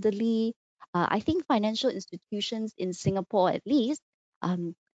are elderly. I think financial institutions in Singapore, at least,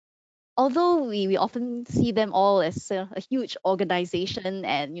 although we often see them all as a huge organization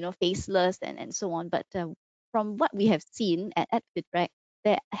and faceless and so on, but from what we have seen at FIDReC,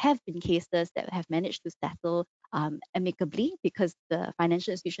 there have been cases that have managed to settle amicably because the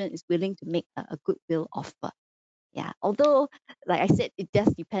financial institution is willing to make a goodwill offer. Yeah, although, like I said, it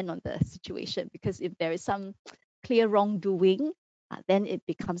does depend on the situation, because if there is some clear wrongdoing, then it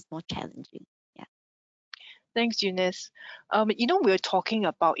becomes more challenging. Thanks, Eunice. We're talking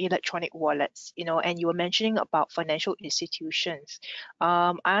about electronic wallets, and you were mentioning about financial institutions.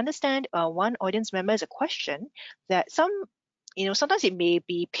 I understand one audience member has a question that sometimes it may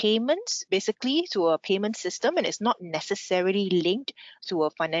be payments, basically to a payment system, and it's not necessarily linked to a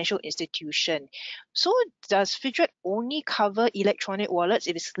financial institution. So does FIDReC only cover electronic wallets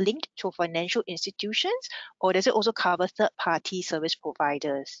if it's linked to financial institutions, or does it also cover third-party service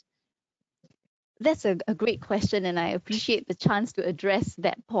providers? That's a great question, and I appreciate the chance to address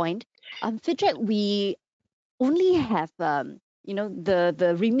that point. FIDReC, we only have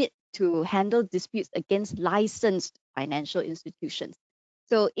the remit to handle disputes against licensed financial institutions.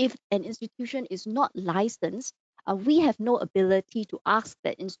 So if an institution is not licensed, we have no ability to ask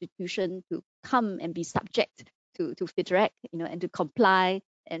that institution to come and be subject to FIDReC, and to comply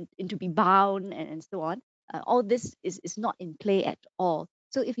and to be bound and so on. All this is not in play at all.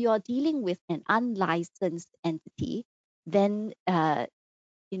 So if you are dealing with an unlicensed entity, then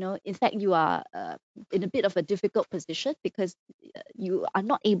in fact, you are in a bit of a difficult position because you are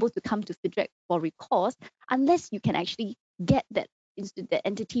not able to come to FIDReC for recourse unless you can actually get that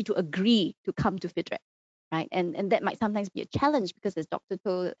entity to agree to come to FIDReC, right? And that might sometimes be a challenge because, as Dr.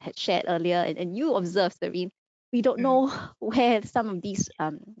 Toh had shared earlier, and you observed, Serene, we don't know where some of these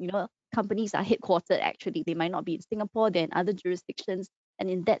companies are headquartered. Actually, they might not be in Singapore; they're in other jurisdictions, and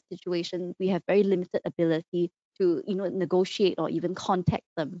in that situation, we have very limited ability to negotiate or even contact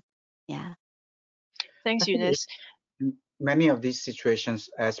them. Yeah. Thanks, I think Eunice. in many of these situations,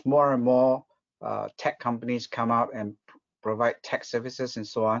 as more and more tech companies come out and provide tech services and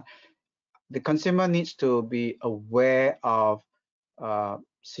so on, the consumer needs to be aware of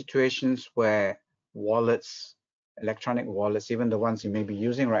situations where wallets, electronic wallets, even the ones you may be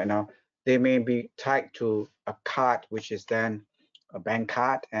using right now, they may be tied to a card, which is then a bank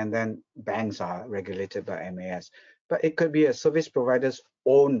card, and then banks are regulated by MAS. But it could be a service provider's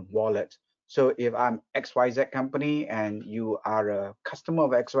own wallet. So if I'm XYZ company and you are a customer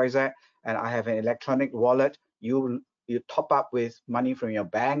of XYZ and I have an electronic wallet, you top up with money from your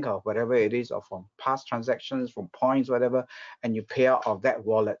bank or whatever it is, or from past transactions, from points, whatever, and you pay out of that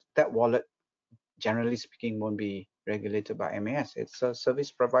wallet. That wallet, generally speaking, won't be regulated by MAS. It's a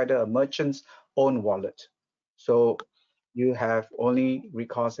service provider, a merchant's own wallet. So you have only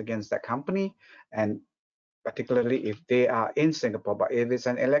recourse against that company, and particularly if they are in Singapore. But if it's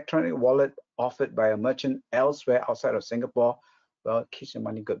an electronic wallet offered by a merchant elsewhere outside of Singapore, well, kiss your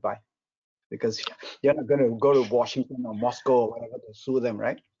money goodbye, because you're not going to go to Washington or Moscow or whatever to sue them,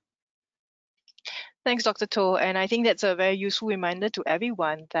 right? Thanks, Dr. Toh. And I think that's a very useful reminder to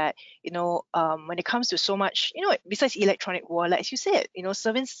everyone that, when it comes to so much, besides electronic wallet, as you said,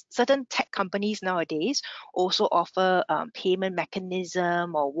 certain tech companies nowadays also offer payment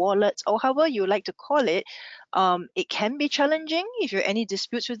mechanism or wallets or however you like to call it. It can be challenging if you have any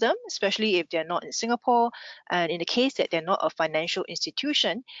disputes with them, especially if they're not in Singapore. And in the case that they're not a financial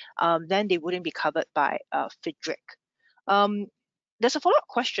institution, then they wouldn't be covered by FIDReC. There's a follow-up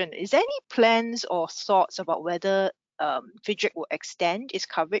question. Is there any plans or thoughts about whether FIDReC will extend its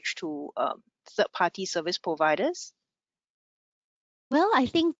coverage to third-party service providers? Well, I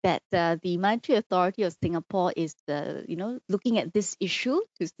think that the Monetary Authority of Singapore is looking at this issue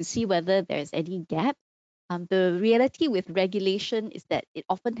to see whether there's any gap. The reality with regulation is that it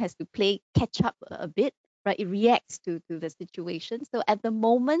often has to play catch up a bit, right? It reacts to the situation. So at the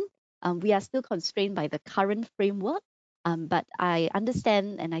moment, we are still constrained by the current framework. But I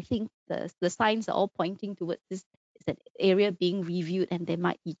understand, and I think the signs are all pointing towards this is an area being reviewed, and there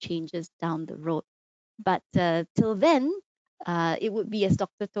might be changes down the road. But till then, it would be, as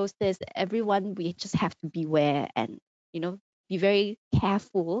Dr. Toh says, everyone, we just have to beware and be very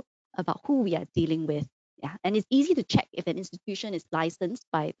careful about who we are dealing with. Yeah, and it's easy to check if an institution is licensed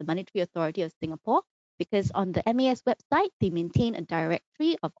by the Monetary Authority of Singapore, because on the MAS website they maintain a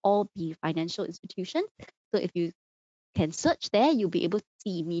directory of all the financial institutions. So if you can search there, you'll be able to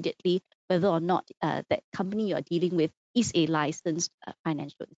see immediately whether or not that company you're dealing with is a licensed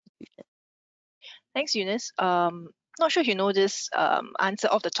financial institution. Thanks, Eunice. Not sure if you know this answer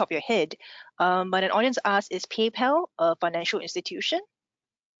off the top of your head, but an audience asked, is PayPal a financial institution?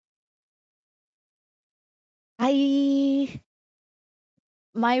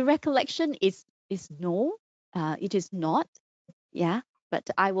 My recollection is no, it is not. Yeah, but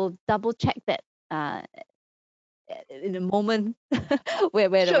I will double check that in a moment Sure, no where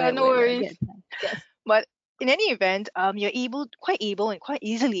I worries. get time. Yes. But in any event, you're quite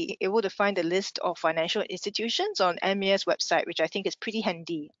easily able to find the list of financial institutions on MAS website, which I think is pretty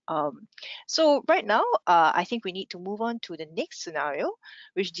handy. So right now, I think we need to move on to the next scenario,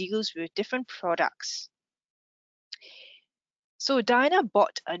 which deals with different products. So Diana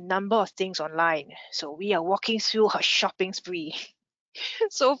bought a number of things online. So we are walking through her shopping spree.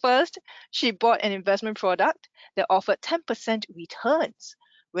 So first, she bought an investment product that offered 10% returns.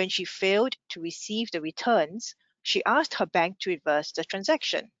 When she failed to receive the returns, she asked her bank to reverse the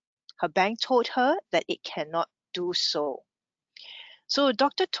transaction. Her bank told her that it cannot do so. So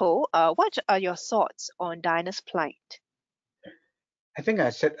Dr. Toh, what are your thoughts on Diana's plight? I think I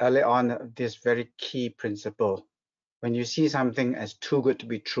said earlier on this very key principle. When you see something as too good to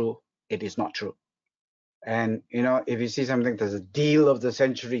be true, it is not true. And if you see something that's a deal of the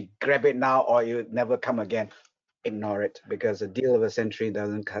century, grab it now or you never come again. Ignore it, because a deal of a century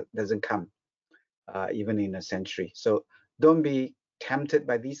doesn't come even in a century. So don't be tempted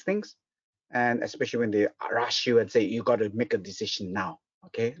by these things, and especially when they rush you and say you got to make a decision now.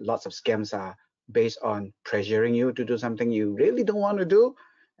 Okay, lots of scams are based on pressuring you to do something you really don't want to do,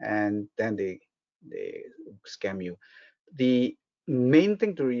 and then they scam you. The main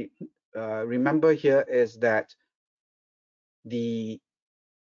thing to remember here is that the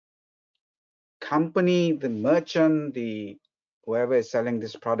company, the merchant, the whoever is selling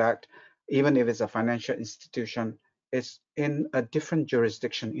this product, even if it's a financial institution, is in a different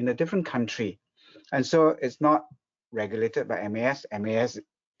jurisdiction, in a different country. And so it's not regulated by MAS. MAS,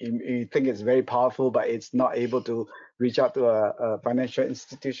 you think it's very powerful, but it's not able to reach out to a financial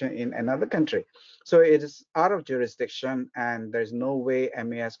institution in another country. So it is out of jurisdiction, and there's no way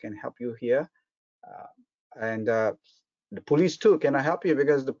MAS can help you here. And the police too cannot help you,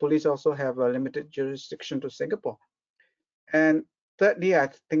 because the police also have a limited jurisdiction to Singapore. And thirdly, I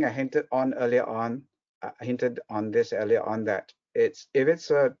think I hinted on this earlier on, that if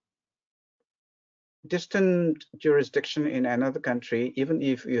it's a distant jurisdiction in another country, even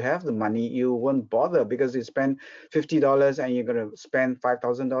if you have the money, you won't bother, because you spend $50 and you're going to spend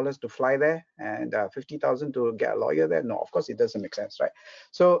 $5,000 to fly there, and 50,000 to get a lawyer there. No, of course it doesn't make sense, right?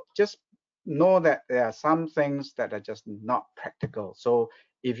 So just know that there are some things that are just not practical. So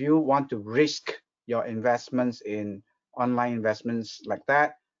if you want to risk your investments in online investments like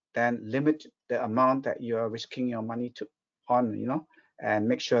that, then limit the amount that you are risking your money on, and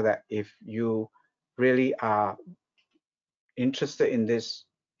make sure that if you really are interested in this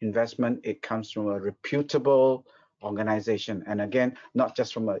investment, it comes from a reputable organization. And again, not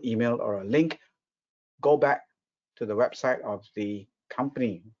just from an email or a link. Go back to the website of the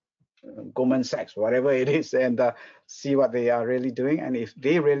company, Goldman Sachs, whatever it is, and see what they are really doing, and if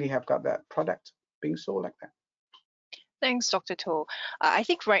they really have got that product being sold like that. Thanks, Dr. Toh. I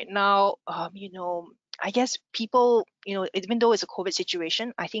think right now, I guess people, even though it's a COVID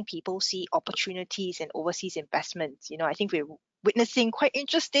situation, I think people see opportunities in overseas investments. I think we're witnessing quite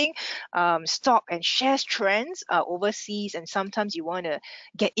interesting stock and shares trends overseas, and sometimes you want to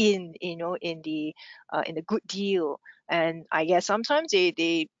get in, in the good deal. And I guess sometimes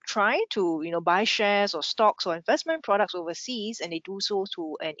they try to buy shares or stocks or investment products overseas, and they do so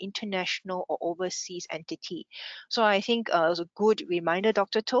to an international or overseas entity. So I think it was a good reminder,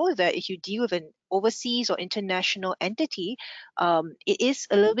 Dr. Toh, that if you deal with an overseas or international entity, it is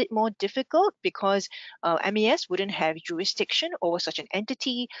a little bit more difficult, because MAS wouldn't have jurisdiction over such an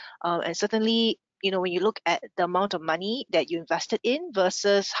entity, and certainly, when you look at the amount of money that you invested in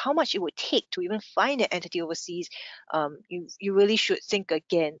versus how much it would take to even find an entity overseas, you really should think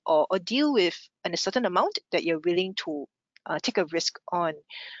again, or deal with a certain amount that you're willing to take a risk on.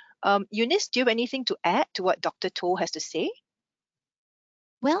 Eunice, do you have anything to add to what Dr. Toh has to say?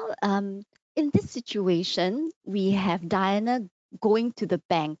 Well, in this situation, we have Diana going to the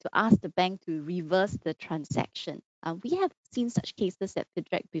bank to ask the bank to reverse the transaction. We have seen such cases at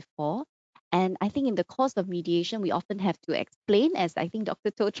FIDReC before. And I think in the course of mediation, we often have to explain, as I think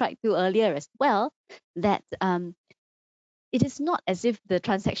Dr. Toh tried to earlier as well, that it is not as if the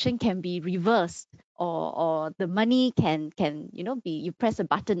transaction can be reversed, or the money can be, you press a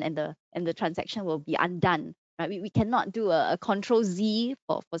button and the transaction will be undone. Right? We cannot do a control Z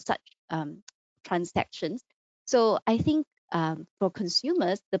for such transactions. So I think for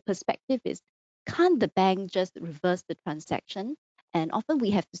consumers, the perspective is, can't the bank just reverse the transaction? And often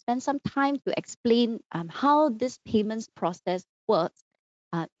we have to spend some time to explain how this payments process works.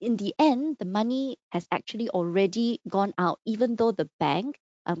 In the end, the money has actually already gone out, even though the bank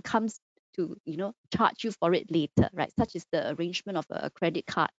comes to charge you for it later, right? Such is the arrangement of a credit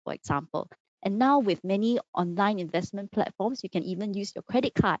card, for example. And now with many online investment platforms, you can even use your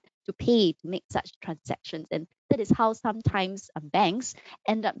credit card to pay to make such transactions. And that is how sometimes banks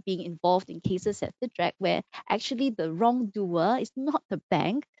end up being involved in cases at FIDReC, where actually the wrongdoer is not the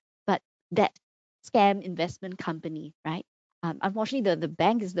bank, but that scam investment company, right? Unfortunately, the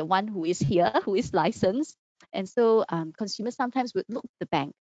bank is the one who is here, who is licensed. And so consumers sometimes would look to the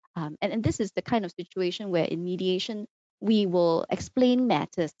bank. And this is the kind of situation where in mediation, we will explain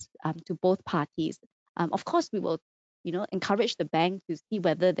matters to both parties. Of course, we will encourage the bank to see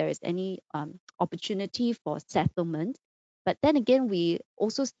whether there is any opportunity for settlement. But then again, we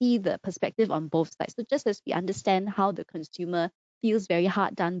also see the perspective on both sides. So just as we understand how the consumer feels very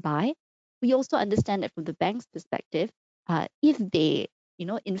hard done by, we also understand that from the bank's perspective, if they,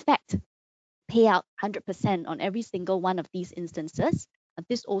 in fact, pay out 100% on every single one of these instances,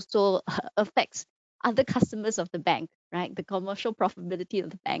 this also affects other customers of the bank, right? The commercial profitability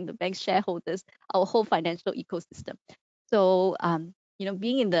of the bank's shareholders, our whole financial ecosystem. So,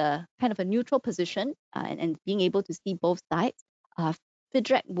 being in the kind of a neutral position and being able to see both sides,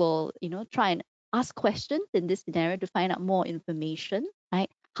 FIDReC will, try and ask questions in this scenario to find out more information, right?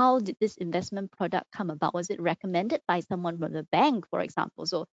 How did this investment product come about? Was it recommended by someone from the bank, for example?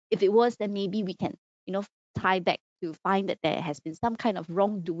 So if it was, then maybe we can, tie back to find that there has been some kind of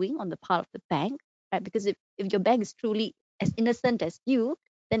wrongdoing on the part of the bank, right? Because if your bank is truly as innocent as you,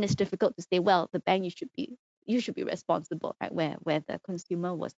 then it's difficult to say, well, the bank you should be responsible, right? Where the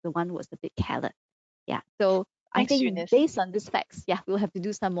consumer was the one who was a bit careless. Yeah. So I Thanks, think Eunice. based on these facts, yeah, we'll have to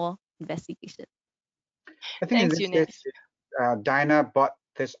do some more investigation. I think in Thanks, this case, Eunice. Dinah bought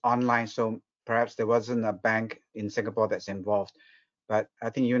this online, so perhaps there wasn't a bank in Singapore that's involved. But I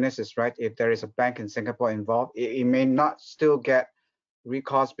think Eunice is right. If there is a bank in Singapore involved, it may not still get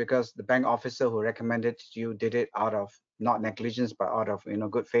recourse because the bank officer who recommended you did it out of not negligence, but out of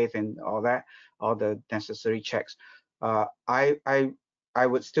good faith and all that, all the necessary checks. I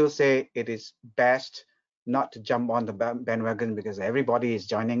would still say it is best not to jump on the bandwagon because everybody is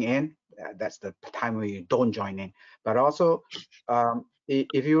joining in. That's the time where you don't join in. But also,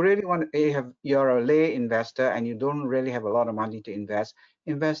 if you really want, you're a lay investor and you don't really have a lot of money to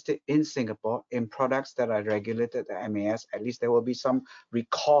invest it in Singapore in products that are regulated at MAS. At least there will be some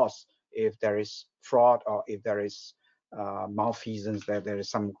recourse if there is fraud or if there is malfeasance, that there is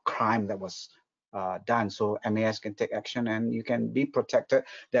some crime that was done. So MAS can take action and you can be protected.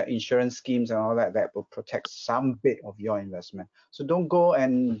 There are insurance schemes and all that will protect some bit of your investment. So don't go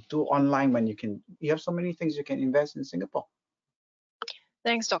and do online when you have so many things you can invest in Singapore.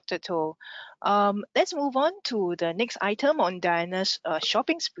 Thanks, Dr. Toh. Let's move on to the next item on Diana's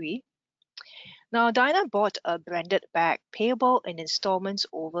shopping spree. Now, Diana bought a branded bag payable in installments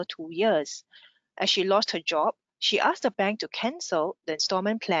over 2 years. As she lost her job, she asked the bank to cancel the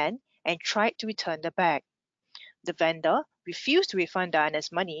installment plan and tried to return the bag. The vendor refused to refund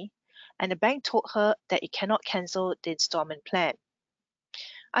Diana's money, and the bank told her that it cannot cancel the installment plan.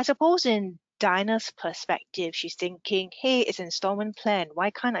 I suppose in Diana's perspective, she's thinking, hey, it's an installment plan.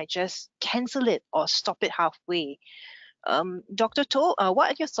 Why can't I just cancel it or stop it halfway? Dr. Toh,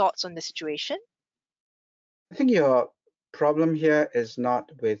 what are your thoughts on the situation? I think your problem here is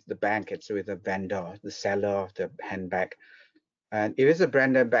not with the bank, it's with the vendor, the seller of the handbag. And if it's a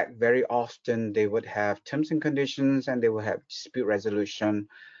branded bag, very often they would have terms and conditions and they will have dispute resolution.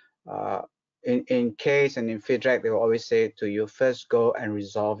 In case and in FIDReC, they will always say to you, first go and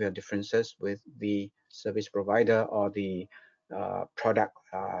resolve your differences with the service provider or the product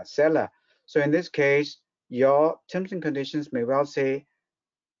seller. So in this case, your terms and conditions may well say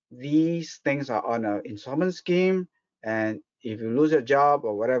these things are on an installment scheme, and if you lose your job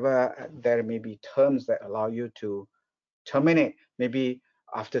or whatever, there may be terms that allow you to terminate, maybe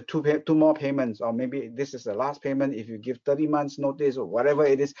after two more payments, or maybe this is the last payment. If you give 30 months notice or whatever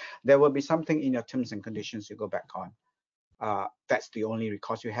it is, there will be something in your terms and conditions you go back on. That's the only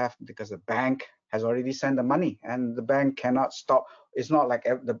recourse you have because the bank has already sent the money and the bank cannot stop. It's not like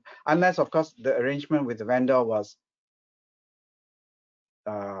unless of course the arrangement with the vendor was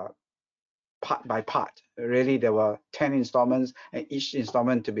part by part. Really, there were 10 installments and each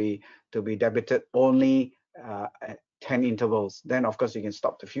installment to be debited only at 10 intervals. Then of course you can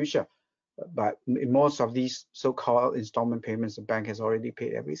stop the future. But in most of these so-called installment payments, the bank has already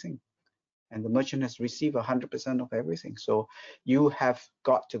paid everything and the merchant has received 100% of everything. So you have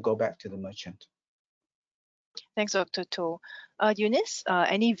got to go back to the merchant. Thanks, Dr. Toh. Eunice,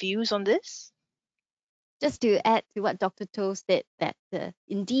 any views on this? Just to add to what Dr. Toh said, that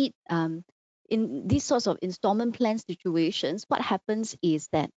indeed, in these sorts of installment plan situations, what happens is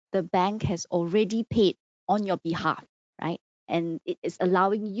that the bank has already paid on your behalf, right? And it is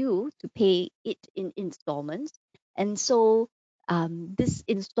allowing you to pay it in installments. And so this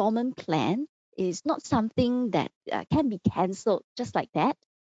installment plan is not something that can be cancelled just like that,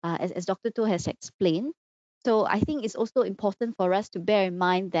 as Dr. Toh has explained. So I think it's also important for us to bear in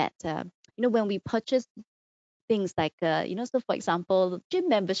mind that when we purchase things like so for example, gym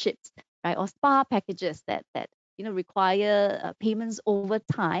memberships, right, or spa packages that require payments over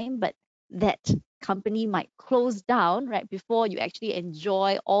time, but that company might close down right before you actually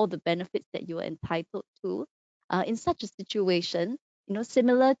enjoy all the benefits that you are entitled to. In such a situation,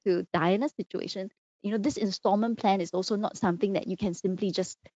 similar to Diana's situation, this installment plan is also not something that you can simply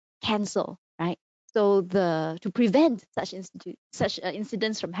just cancel, right? So to prevent such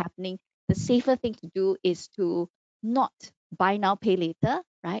incidents from happening, the safer thing to do is to not buy now, pay later,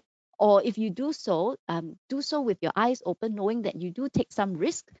 right? Or if you do so with your eyes open, knowing that you do take some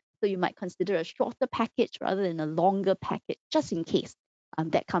risk. So you might consider a shorter package rather than a longer package, just in case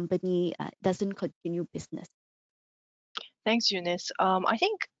that company doesn't continue business. Thanks, Eunice. I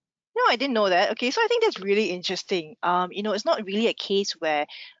think, no, I didn't know that. Okay, so I think that's really interesting. It's not really a case where,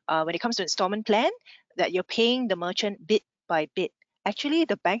 when it comes to installment plan, that you're paying the merchant bit by bit. Actually,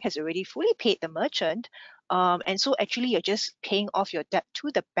 the bank has already fully paid the merchant, and so actually you're just paying off your debt to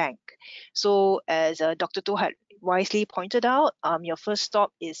the bank. So as Dr. Toh had wisely pointed out, your first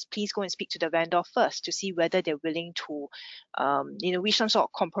stop is please go and speak to the vendor first to see whether they're willing to, reach some sort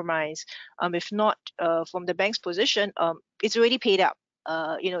of compromise. If not, from the bank's position, it's already paid up.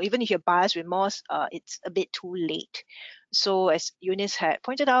 Even if you're buyer's remorse, it's a bit too late. So as Eunice had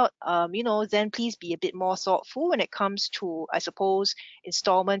pointed out, then please be a bit more thoughtful when it comes to, I suppose,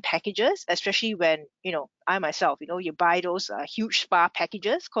 installment packages, especially when, I myself, you buy those huge spa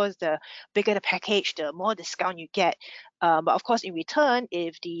packages, because the bigger the package, the more discount you get. But of course, in return,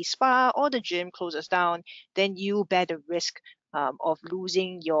 if the spa or the gym closes down, then you bear the risk of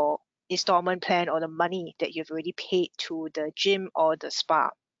losing your installment plan or the money that you've already paid to the gym or the spa.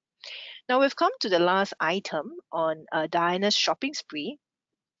 Now we've come to the last item on Diana's shopping spree.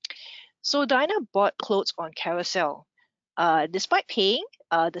 So Diana bought clothes on Carousel. Despite paying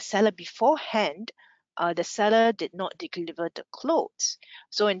the seller beforehand, the seller did not deliver the clothes.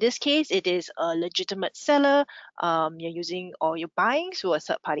 So in this case, it is a legitimate seller. You're using or you're buying through a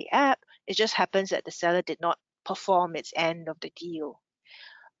third-party app. It just happens that the seller did not perform its end of the deal.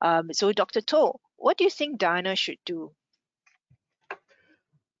 So Dr. Toh, what do you think Diana should do?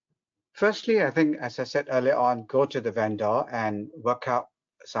 Firstly, I think, as I said earlier on, go to the vendor and work out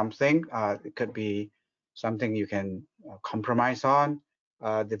something. It could be something you can compromise on.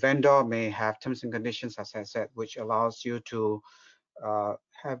 The vendor may have terms and conditions, as I said, which allows you to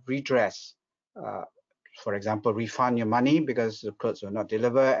have redress. For example, refund your money because the clothes were not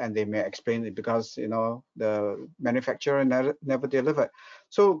delivered, and they may explain it because the manufacturer never delivered.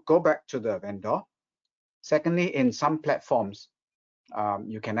 So go back to the vendor. Secondly, in some platforms,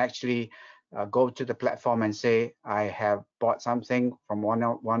 you can actually go to the platform and say, I have bought something from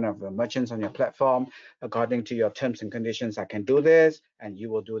one of the merchants on your platform. According to your terms and conditions, I can do this, and you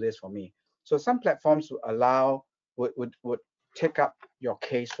will do this for me. So some platforms would take up your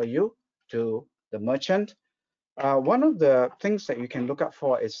case for you to the merchant. One of the things that you can look out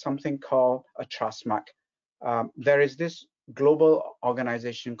for is something called a trust mark. There is this global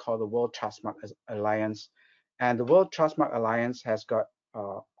organization called the World Trust Mark Alliance, and the World Trust Mark Alliance has got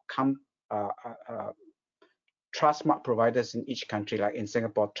trust mark providers in each country. Like in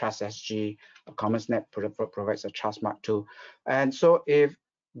Singapore, Trust SG, CommerceNet provides a trust mark too. And so if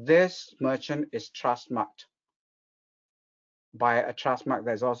this merchant is trust marked by a trust mark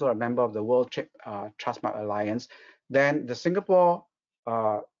that's also a member of the World Trust Mark Alliance, then the Singapore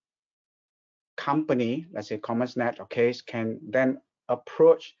company, let's say CommerceNet or Case, can then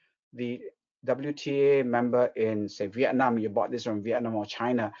approach the WTA member in, say, Vietnam. You bought this from Vietnam or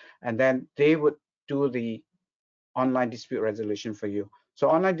China, and then they would do the online dispute resolution for you. So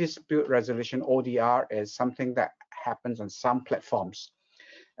online dispute resolution, ODR, is something that happens on some platforms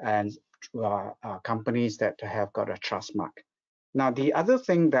and companies that have got a trust mark. Now, the other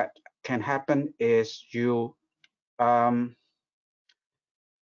thing that can happen is you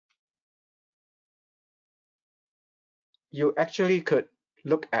actually could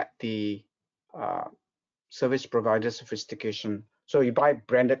look at the service provider sophistication. So you buy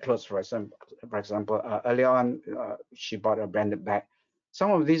branded clothes, for example, earlier on, she bought a branded bag.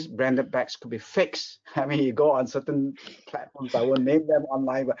 Some of these branded bags could be fakes. I mean, you go on certain platforms, I won't name them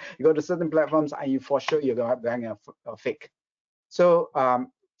online, but you go to certain platforms and you for sure you're going to buying a fake. So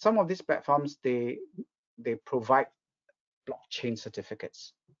some of these platforms, they provide blockchain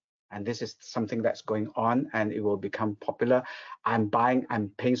certificates. And this is something that's going on, and it will become popular. I'm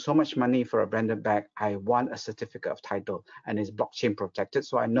paying so much money for a branded bag. I want a certificate of title, and it's blockchain protected.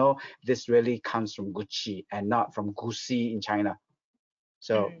 So I know this really comes from Gucci and not from Gucci in China.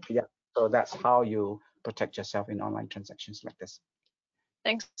 So yeah, so that's how you protect yourself in online transactions like this.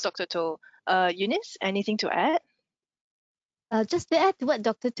 Thanks, Dr. Toh. Eunice, anything to add? Just to add to what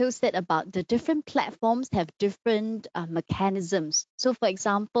Dr. Toh said about the different platforms have different mechanisms. So, for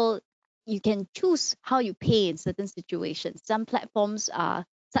example, you can choose how you pay in certain situations. Some platforms are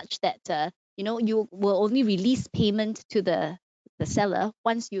such that you will only release payment to the seller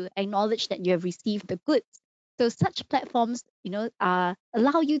once you acknowledge that you have received the goods. So such platforms,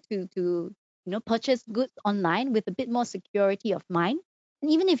 allow you to purchase goods online with a bit more security of mind.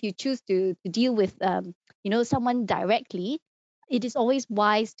 And even if you choose to deal with someone directly, it is always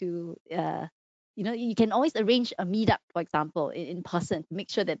wise to you can always arrange a meetup, for example, in person, to make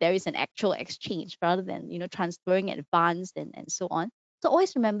sure that there is an actual exchange rather than transferring in advance and so on. So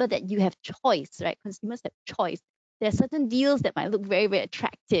always remember that you have choice, right? Consumers have choice. There are certain deals that might look very, very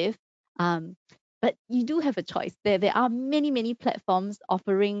attractive, but you do have a choice. There are many platforms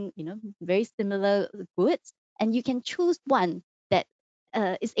offering very similar goods, and you can choose one that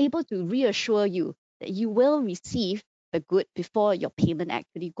is able to reassure you that you will receive the good before your payment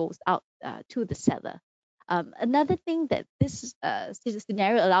actually goes out to the seller. Another thing that this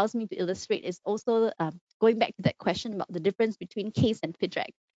scenario allows me to illustrate is also going back to that question about the difference between case and FIDReC.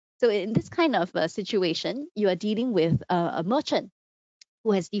 So in this kind of situation, you are dealing with a merchant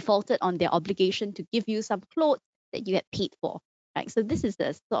who has defaulted on their obligation to give you some clothes that you had paid for. Right? So this is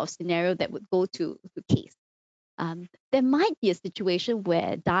the sort of scenario that would go to case. There might be a situation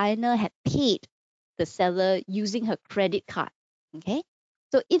where Diana had paid the seller using her credit card. Okay,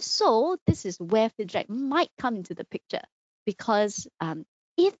 so if so, this is where FIDReC might come into the picture, because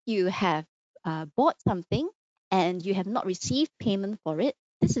if you have bought something and you have not received payment for it,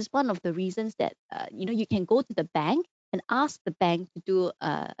 this is one of the reasons that you can go to the bank and ask the bank to do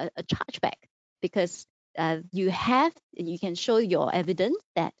a chargeback, because you can show your evidence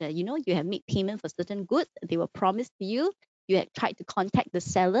that you have made payment for certain goods they were promised to you. You had tried to contact the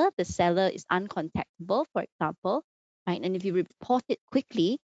seller is uncontactable, for example, right? And if you report it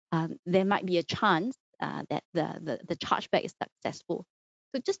quickly, there might be a chance that the chargeback is successful.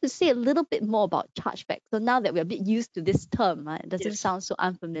 So just to say a little bit more about chargeback, so now that we're a bit used to this term, it doesn't sound so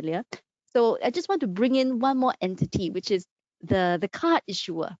unfamiliar. So I just want to bring in one more entity, which is the card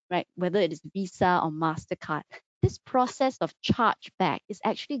issuer, right? Whether it is Visa or MasterCard. This process of chargeback is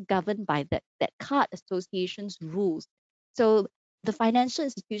actually governed by that card association's rules. So the financial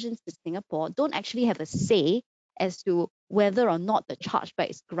institutions in Singapore don't actually have a say as to whether or not the chargeback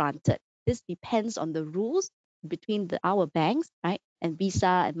is granted. This depends on the rules between our banks, right? And Visa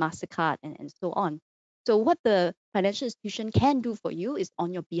and MasterCard and so on. So what the financial institution can do for you is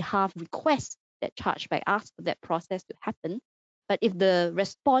on your behalf request that chargeback, ask for that process to happen. But if the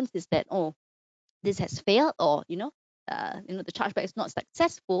response is that, oh, this has failed, or the chargeback is not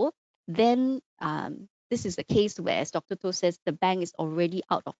successful, then this is a case where, as Dr. Toh says, the bank is already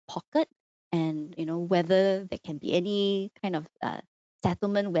out of pocket, and whether there can be any kind of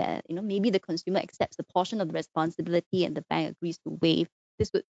settlement where maybe the consumer accepts a portion of the responsibility and the bank agrees to waive.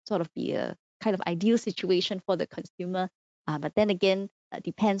 This would sort of be a kind of ideal situation for the consumer, but then again,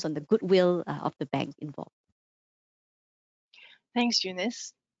 depends on the goodwill of the bank involved. Thanks,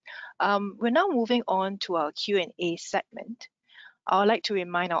 Eunice. We're now moving on to our Q&A segment. I would like to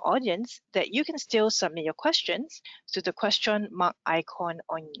remind our audience that you can still submit your questions to the question mark icon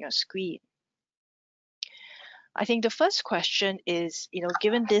on your screen. I think the first question is,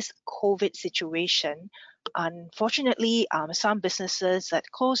 given this COVID situation, unfortunately, some businesses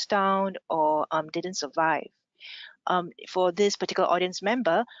that closed down or didn't survive. For this particular audience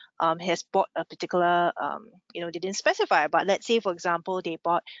member has bought a particular, they didn't specify, but let's say, for example, they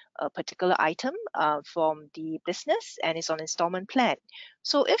bought a particular item from the business and it's on installment plan.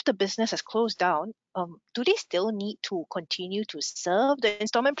 So if the business has closed down, do they still need to continue to serve the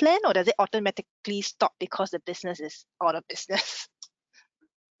installment plan, or does it automatically stop because the business is out of business?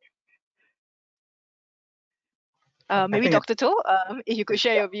 Maybe Dr. Toh, if you could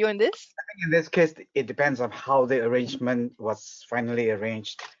share your view on this. I think in this case, it depends on how the arrangement was finally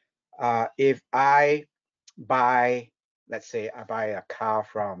arranged. If I buy, let's say I buy a car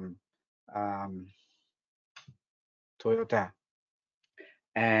from Toyota,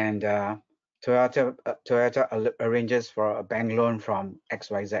 and Toyota arranges for a bank loan from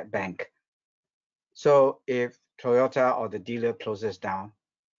XYZ Bank. So if Toyota or the dealer closes down,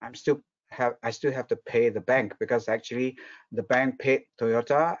 I still have to pay the bank, because actually the bank paid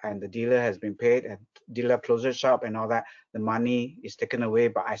Toyota and the dealer has been paid, and dealer closes shop and all that. The money is taken away,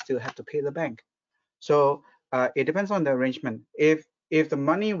 but I still have to pay the bank. So it depends on the arrangement. If the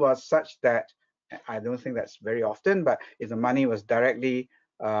money was such that, I don't think that's very often, but if the money was directly,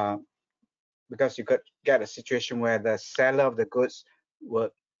 because you could get a situation where the seller of the goods will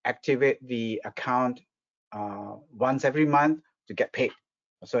activate the account once every month to get paid.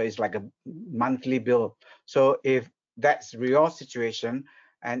 So it's like a monthly bill. So if that's your situation,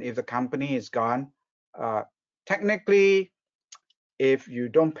 and if the company is gone, technically, if you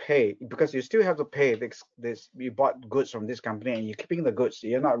don't pay, because you still have to pay this, you bought goods from this company and you're keeping the goods,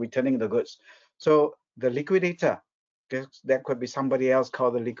 you're not returning the goods. So the liquidator, there could be somebody else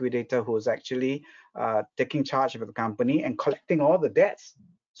called the liquidator who is actually taking charge of the company and collecting all the debts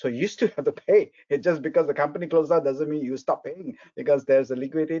So you still have to pay. It just because the company closed down doesn't mean you stop paying, because there's a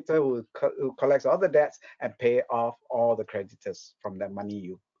liquidator who collects all the debts and pay off all the creditors from that money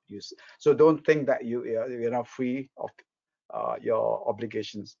you use. So don't think that you're not free of your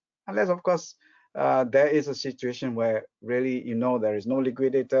obligations, unless of course there is a situation where really there is no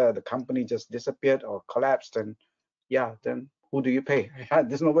liquidator, the company just disappeared or collapsed, and yeah, then who do you pay?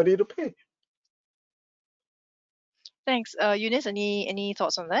 There's nobody to pay. Thanks. Eunice, any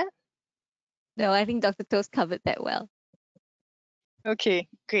thoughts on that? No, I think Dr. Toh's covered that well. Okay,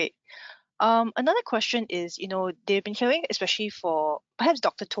 great. Another question is, they've been hearing, especially for perhaps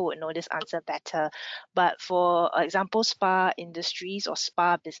Dr. Toh would know this answer better, but for example, spa industries or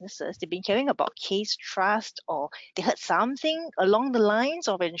spa businesses, they've been hearing about case trust, or they heard something along the lines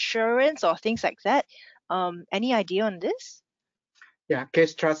of insurance or things like that. Any idea on this? Yeah,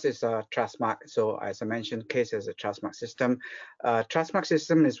 case trust is a trust mark. So as I mentioned, case is a trust mark system. Trust mark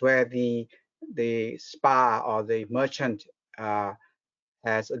system is where the spa or the merchant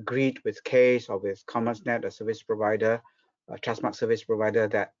has agreed with case or with CommerceNet, a service provider, a trust mark service provider,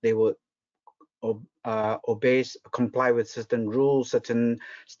 that they would comply with certain rules, certain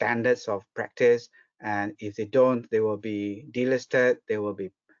standards of practice, and if they don't, they will be delisted, they will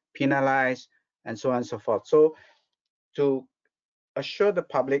be penalized, and so on and so forth. So to assure the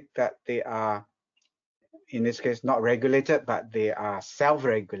public that they are, in this case, not regulated, but they are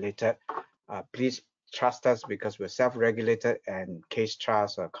self-regulated, please trust us, because we're self-regulated, and Case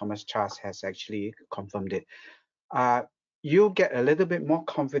Trust or Commerce Trust has actually confirmed it. You get a little bit more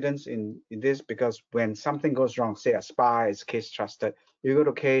confidence in this, because when something goes wrong, say a spa is case trusted, you go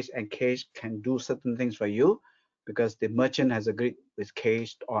to case and case can do certain things for you, because the merchant has agreed with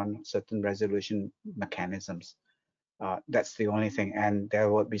case on certain resolution mechanisms. That's the only thing, and there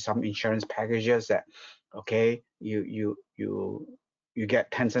will be some insurance packages that, okay, you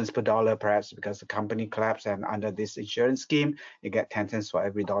get 10 cents per dollar, perhaps because the company collapsed, and under this insurance scheme, you get 10 cents for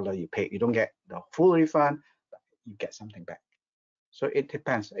every dollar you pay. You don't get the full refund, but you get something back. So it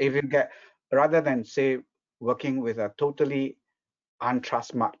depends. If you get, rather than say working with a totally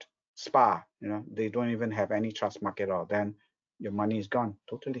untrust marked spa, they don't even have any trust mark at all, then your money is gone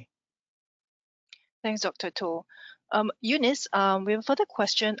totally. Thanks, Dr. Toh. Eunice, we have a further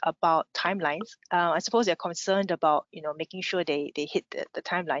question about timelines. I suppose they're concerned about, making sure they hit the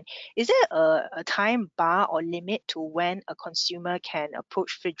timeline. Is there a time bar or limit to when a consumer can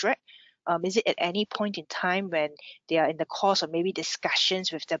approach FIDReC? Is it at any point in time when they are in the course of maybe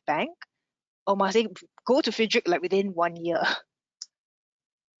discussions with the bank? Or must they go to FIDReC like within 1 year?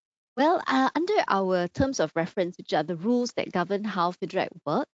 Well, under our terms of reference, which are the rules that govern how FIDReC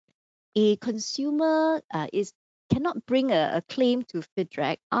works, a consumer cannot bring a claim to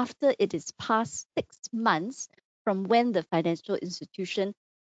FIDReC after it is past 6 months from when the financial institution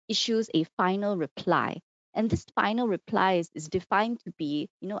issues a final reply. And this final reply is defined to be,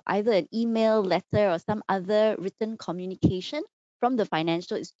 either an email, letter, or some other written communication from the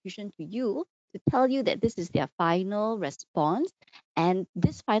financial institution to you to tell you that this is their final response. And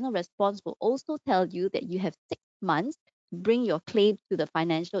this final response will also tell you that you have 6 months to bring your claim to the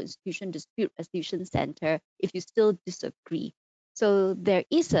Financial Institution Dispute Resolution Center if you still disagree. So there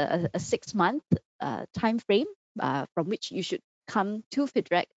is a 6-month time frame from which you should come to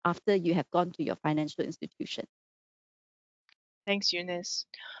FIDReC after you have gone to your financial institution. Thanks, Eunice.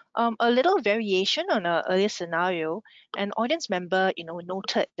 A little variation on an earlier scenario, an audience member,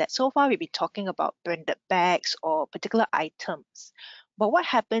 noted that so far we've been talking about branded bags or particular items. But what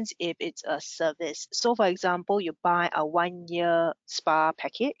happens if it's a service? So, for example, you buy a 1-year spa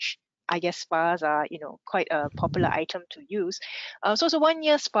package. I guess spas are, quite a popular item to use. So it's a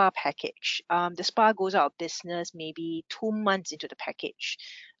 1-year spa package. The spa goes out of business maybe 2 months into the package.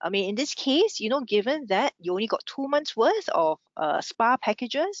 I mean, in this case, given that you only got 2 months worth of spa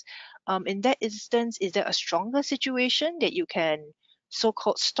packages, in that instance, is there a stronger situation that you can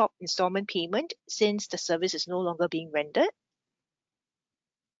so-called stop installment payment since the service is no longer being rendered?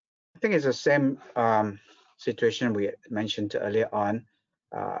 I think it's the same situation we mentioned earlier on.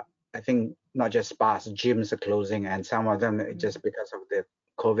 I think not just spas, gyms are closing, and some of them just because of the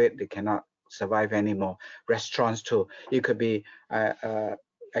COVID, they cannot survive anymore. Restaurants too. It could be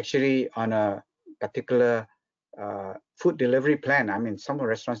actually on a particular food delivery plan. I mean, some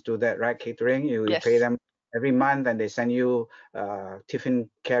restaurants do that, right? Catering, you Yes. pay them every month, and they send you tiffin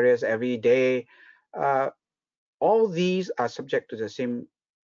carriers every day. All these are subject to the same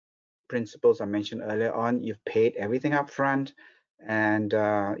principles I mentioned earlier on. You've paid everything up front, and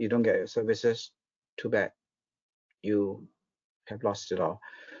you don't get your services. Too bad, you have lost it all.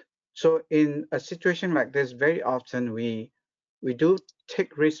 So in a situation like this, very often we we do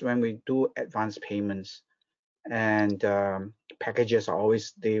take risks when we do advance payments, and packages are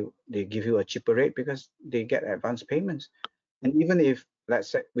always, they give you a cheaper rate because they get advance payments. And even if,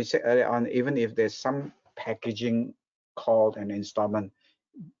 let's say we said earlier on, even if there's some packaging called an installment,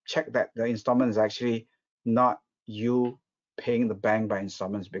 check that the installment is actually not you paying the bank by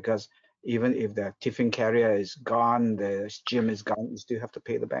installments, because even if the tiffin carrier is gone, the gym is gone, you still have to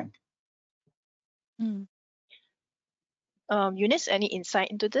pay the bank. Mm. Eunice, any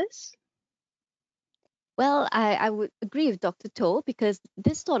insight into this? Well, I would agree with Dr. Toh, because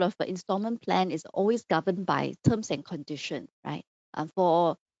this sort of installment plan is always governed by terms and conditions, right?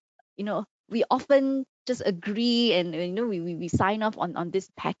 For, we often just agree, and we sign off on this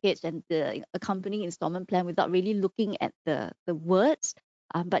package and the accompanying installment plan without really looking at the words.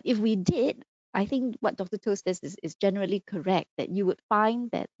 But if we did, I think what Dr. Toh says is generally correct, that you would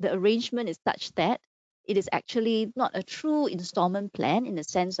find that the arrangement is such that it is actually not a true installment plan in the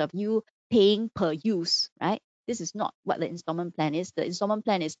sense of you paying per use, right? This is not what the installment plan is. The installment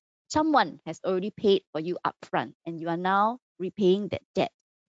plan is someone has already paid for you upfront, and you are now repaying that debt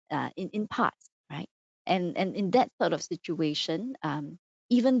in parts, right? And in that sort of situation,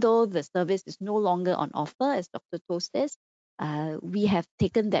 even though the service is no longer on offer, as Dr. Toh says, we have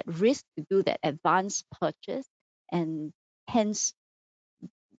taken that risk to do that advance purchase, and hence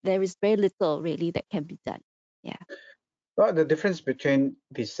there is very little really that can be done. Yeah. Well, the difference between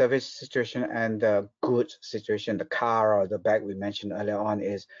the service situation and the goods situation, the car or the bag we mentioned earlier on,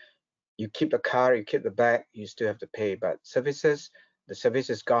 is you keep the car, you keep the bag, you still have to pay. But services, the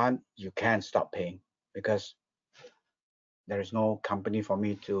service is gone, you can't stop paying, because there is no company for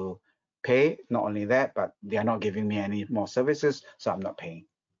me to pay. Not only that, but they are not giving me any more services, so I'm not paying.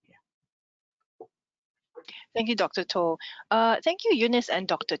 Thank you, Dr. Toh. Thank you, Eunice and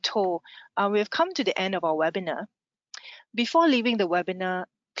Dr. Toh. We've come to the end of our webinar. Before leaving the webinar,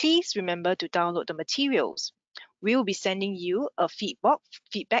 please remember to download the materials. We will be sending you a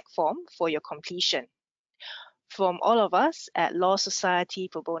feedback form for your completion. From all of us at Law Society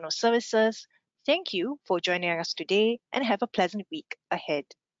for Bono Services, thank you for joining us today, and have a pleasant week ahead.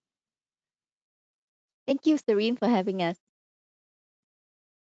 Thank you, Serene, for having us.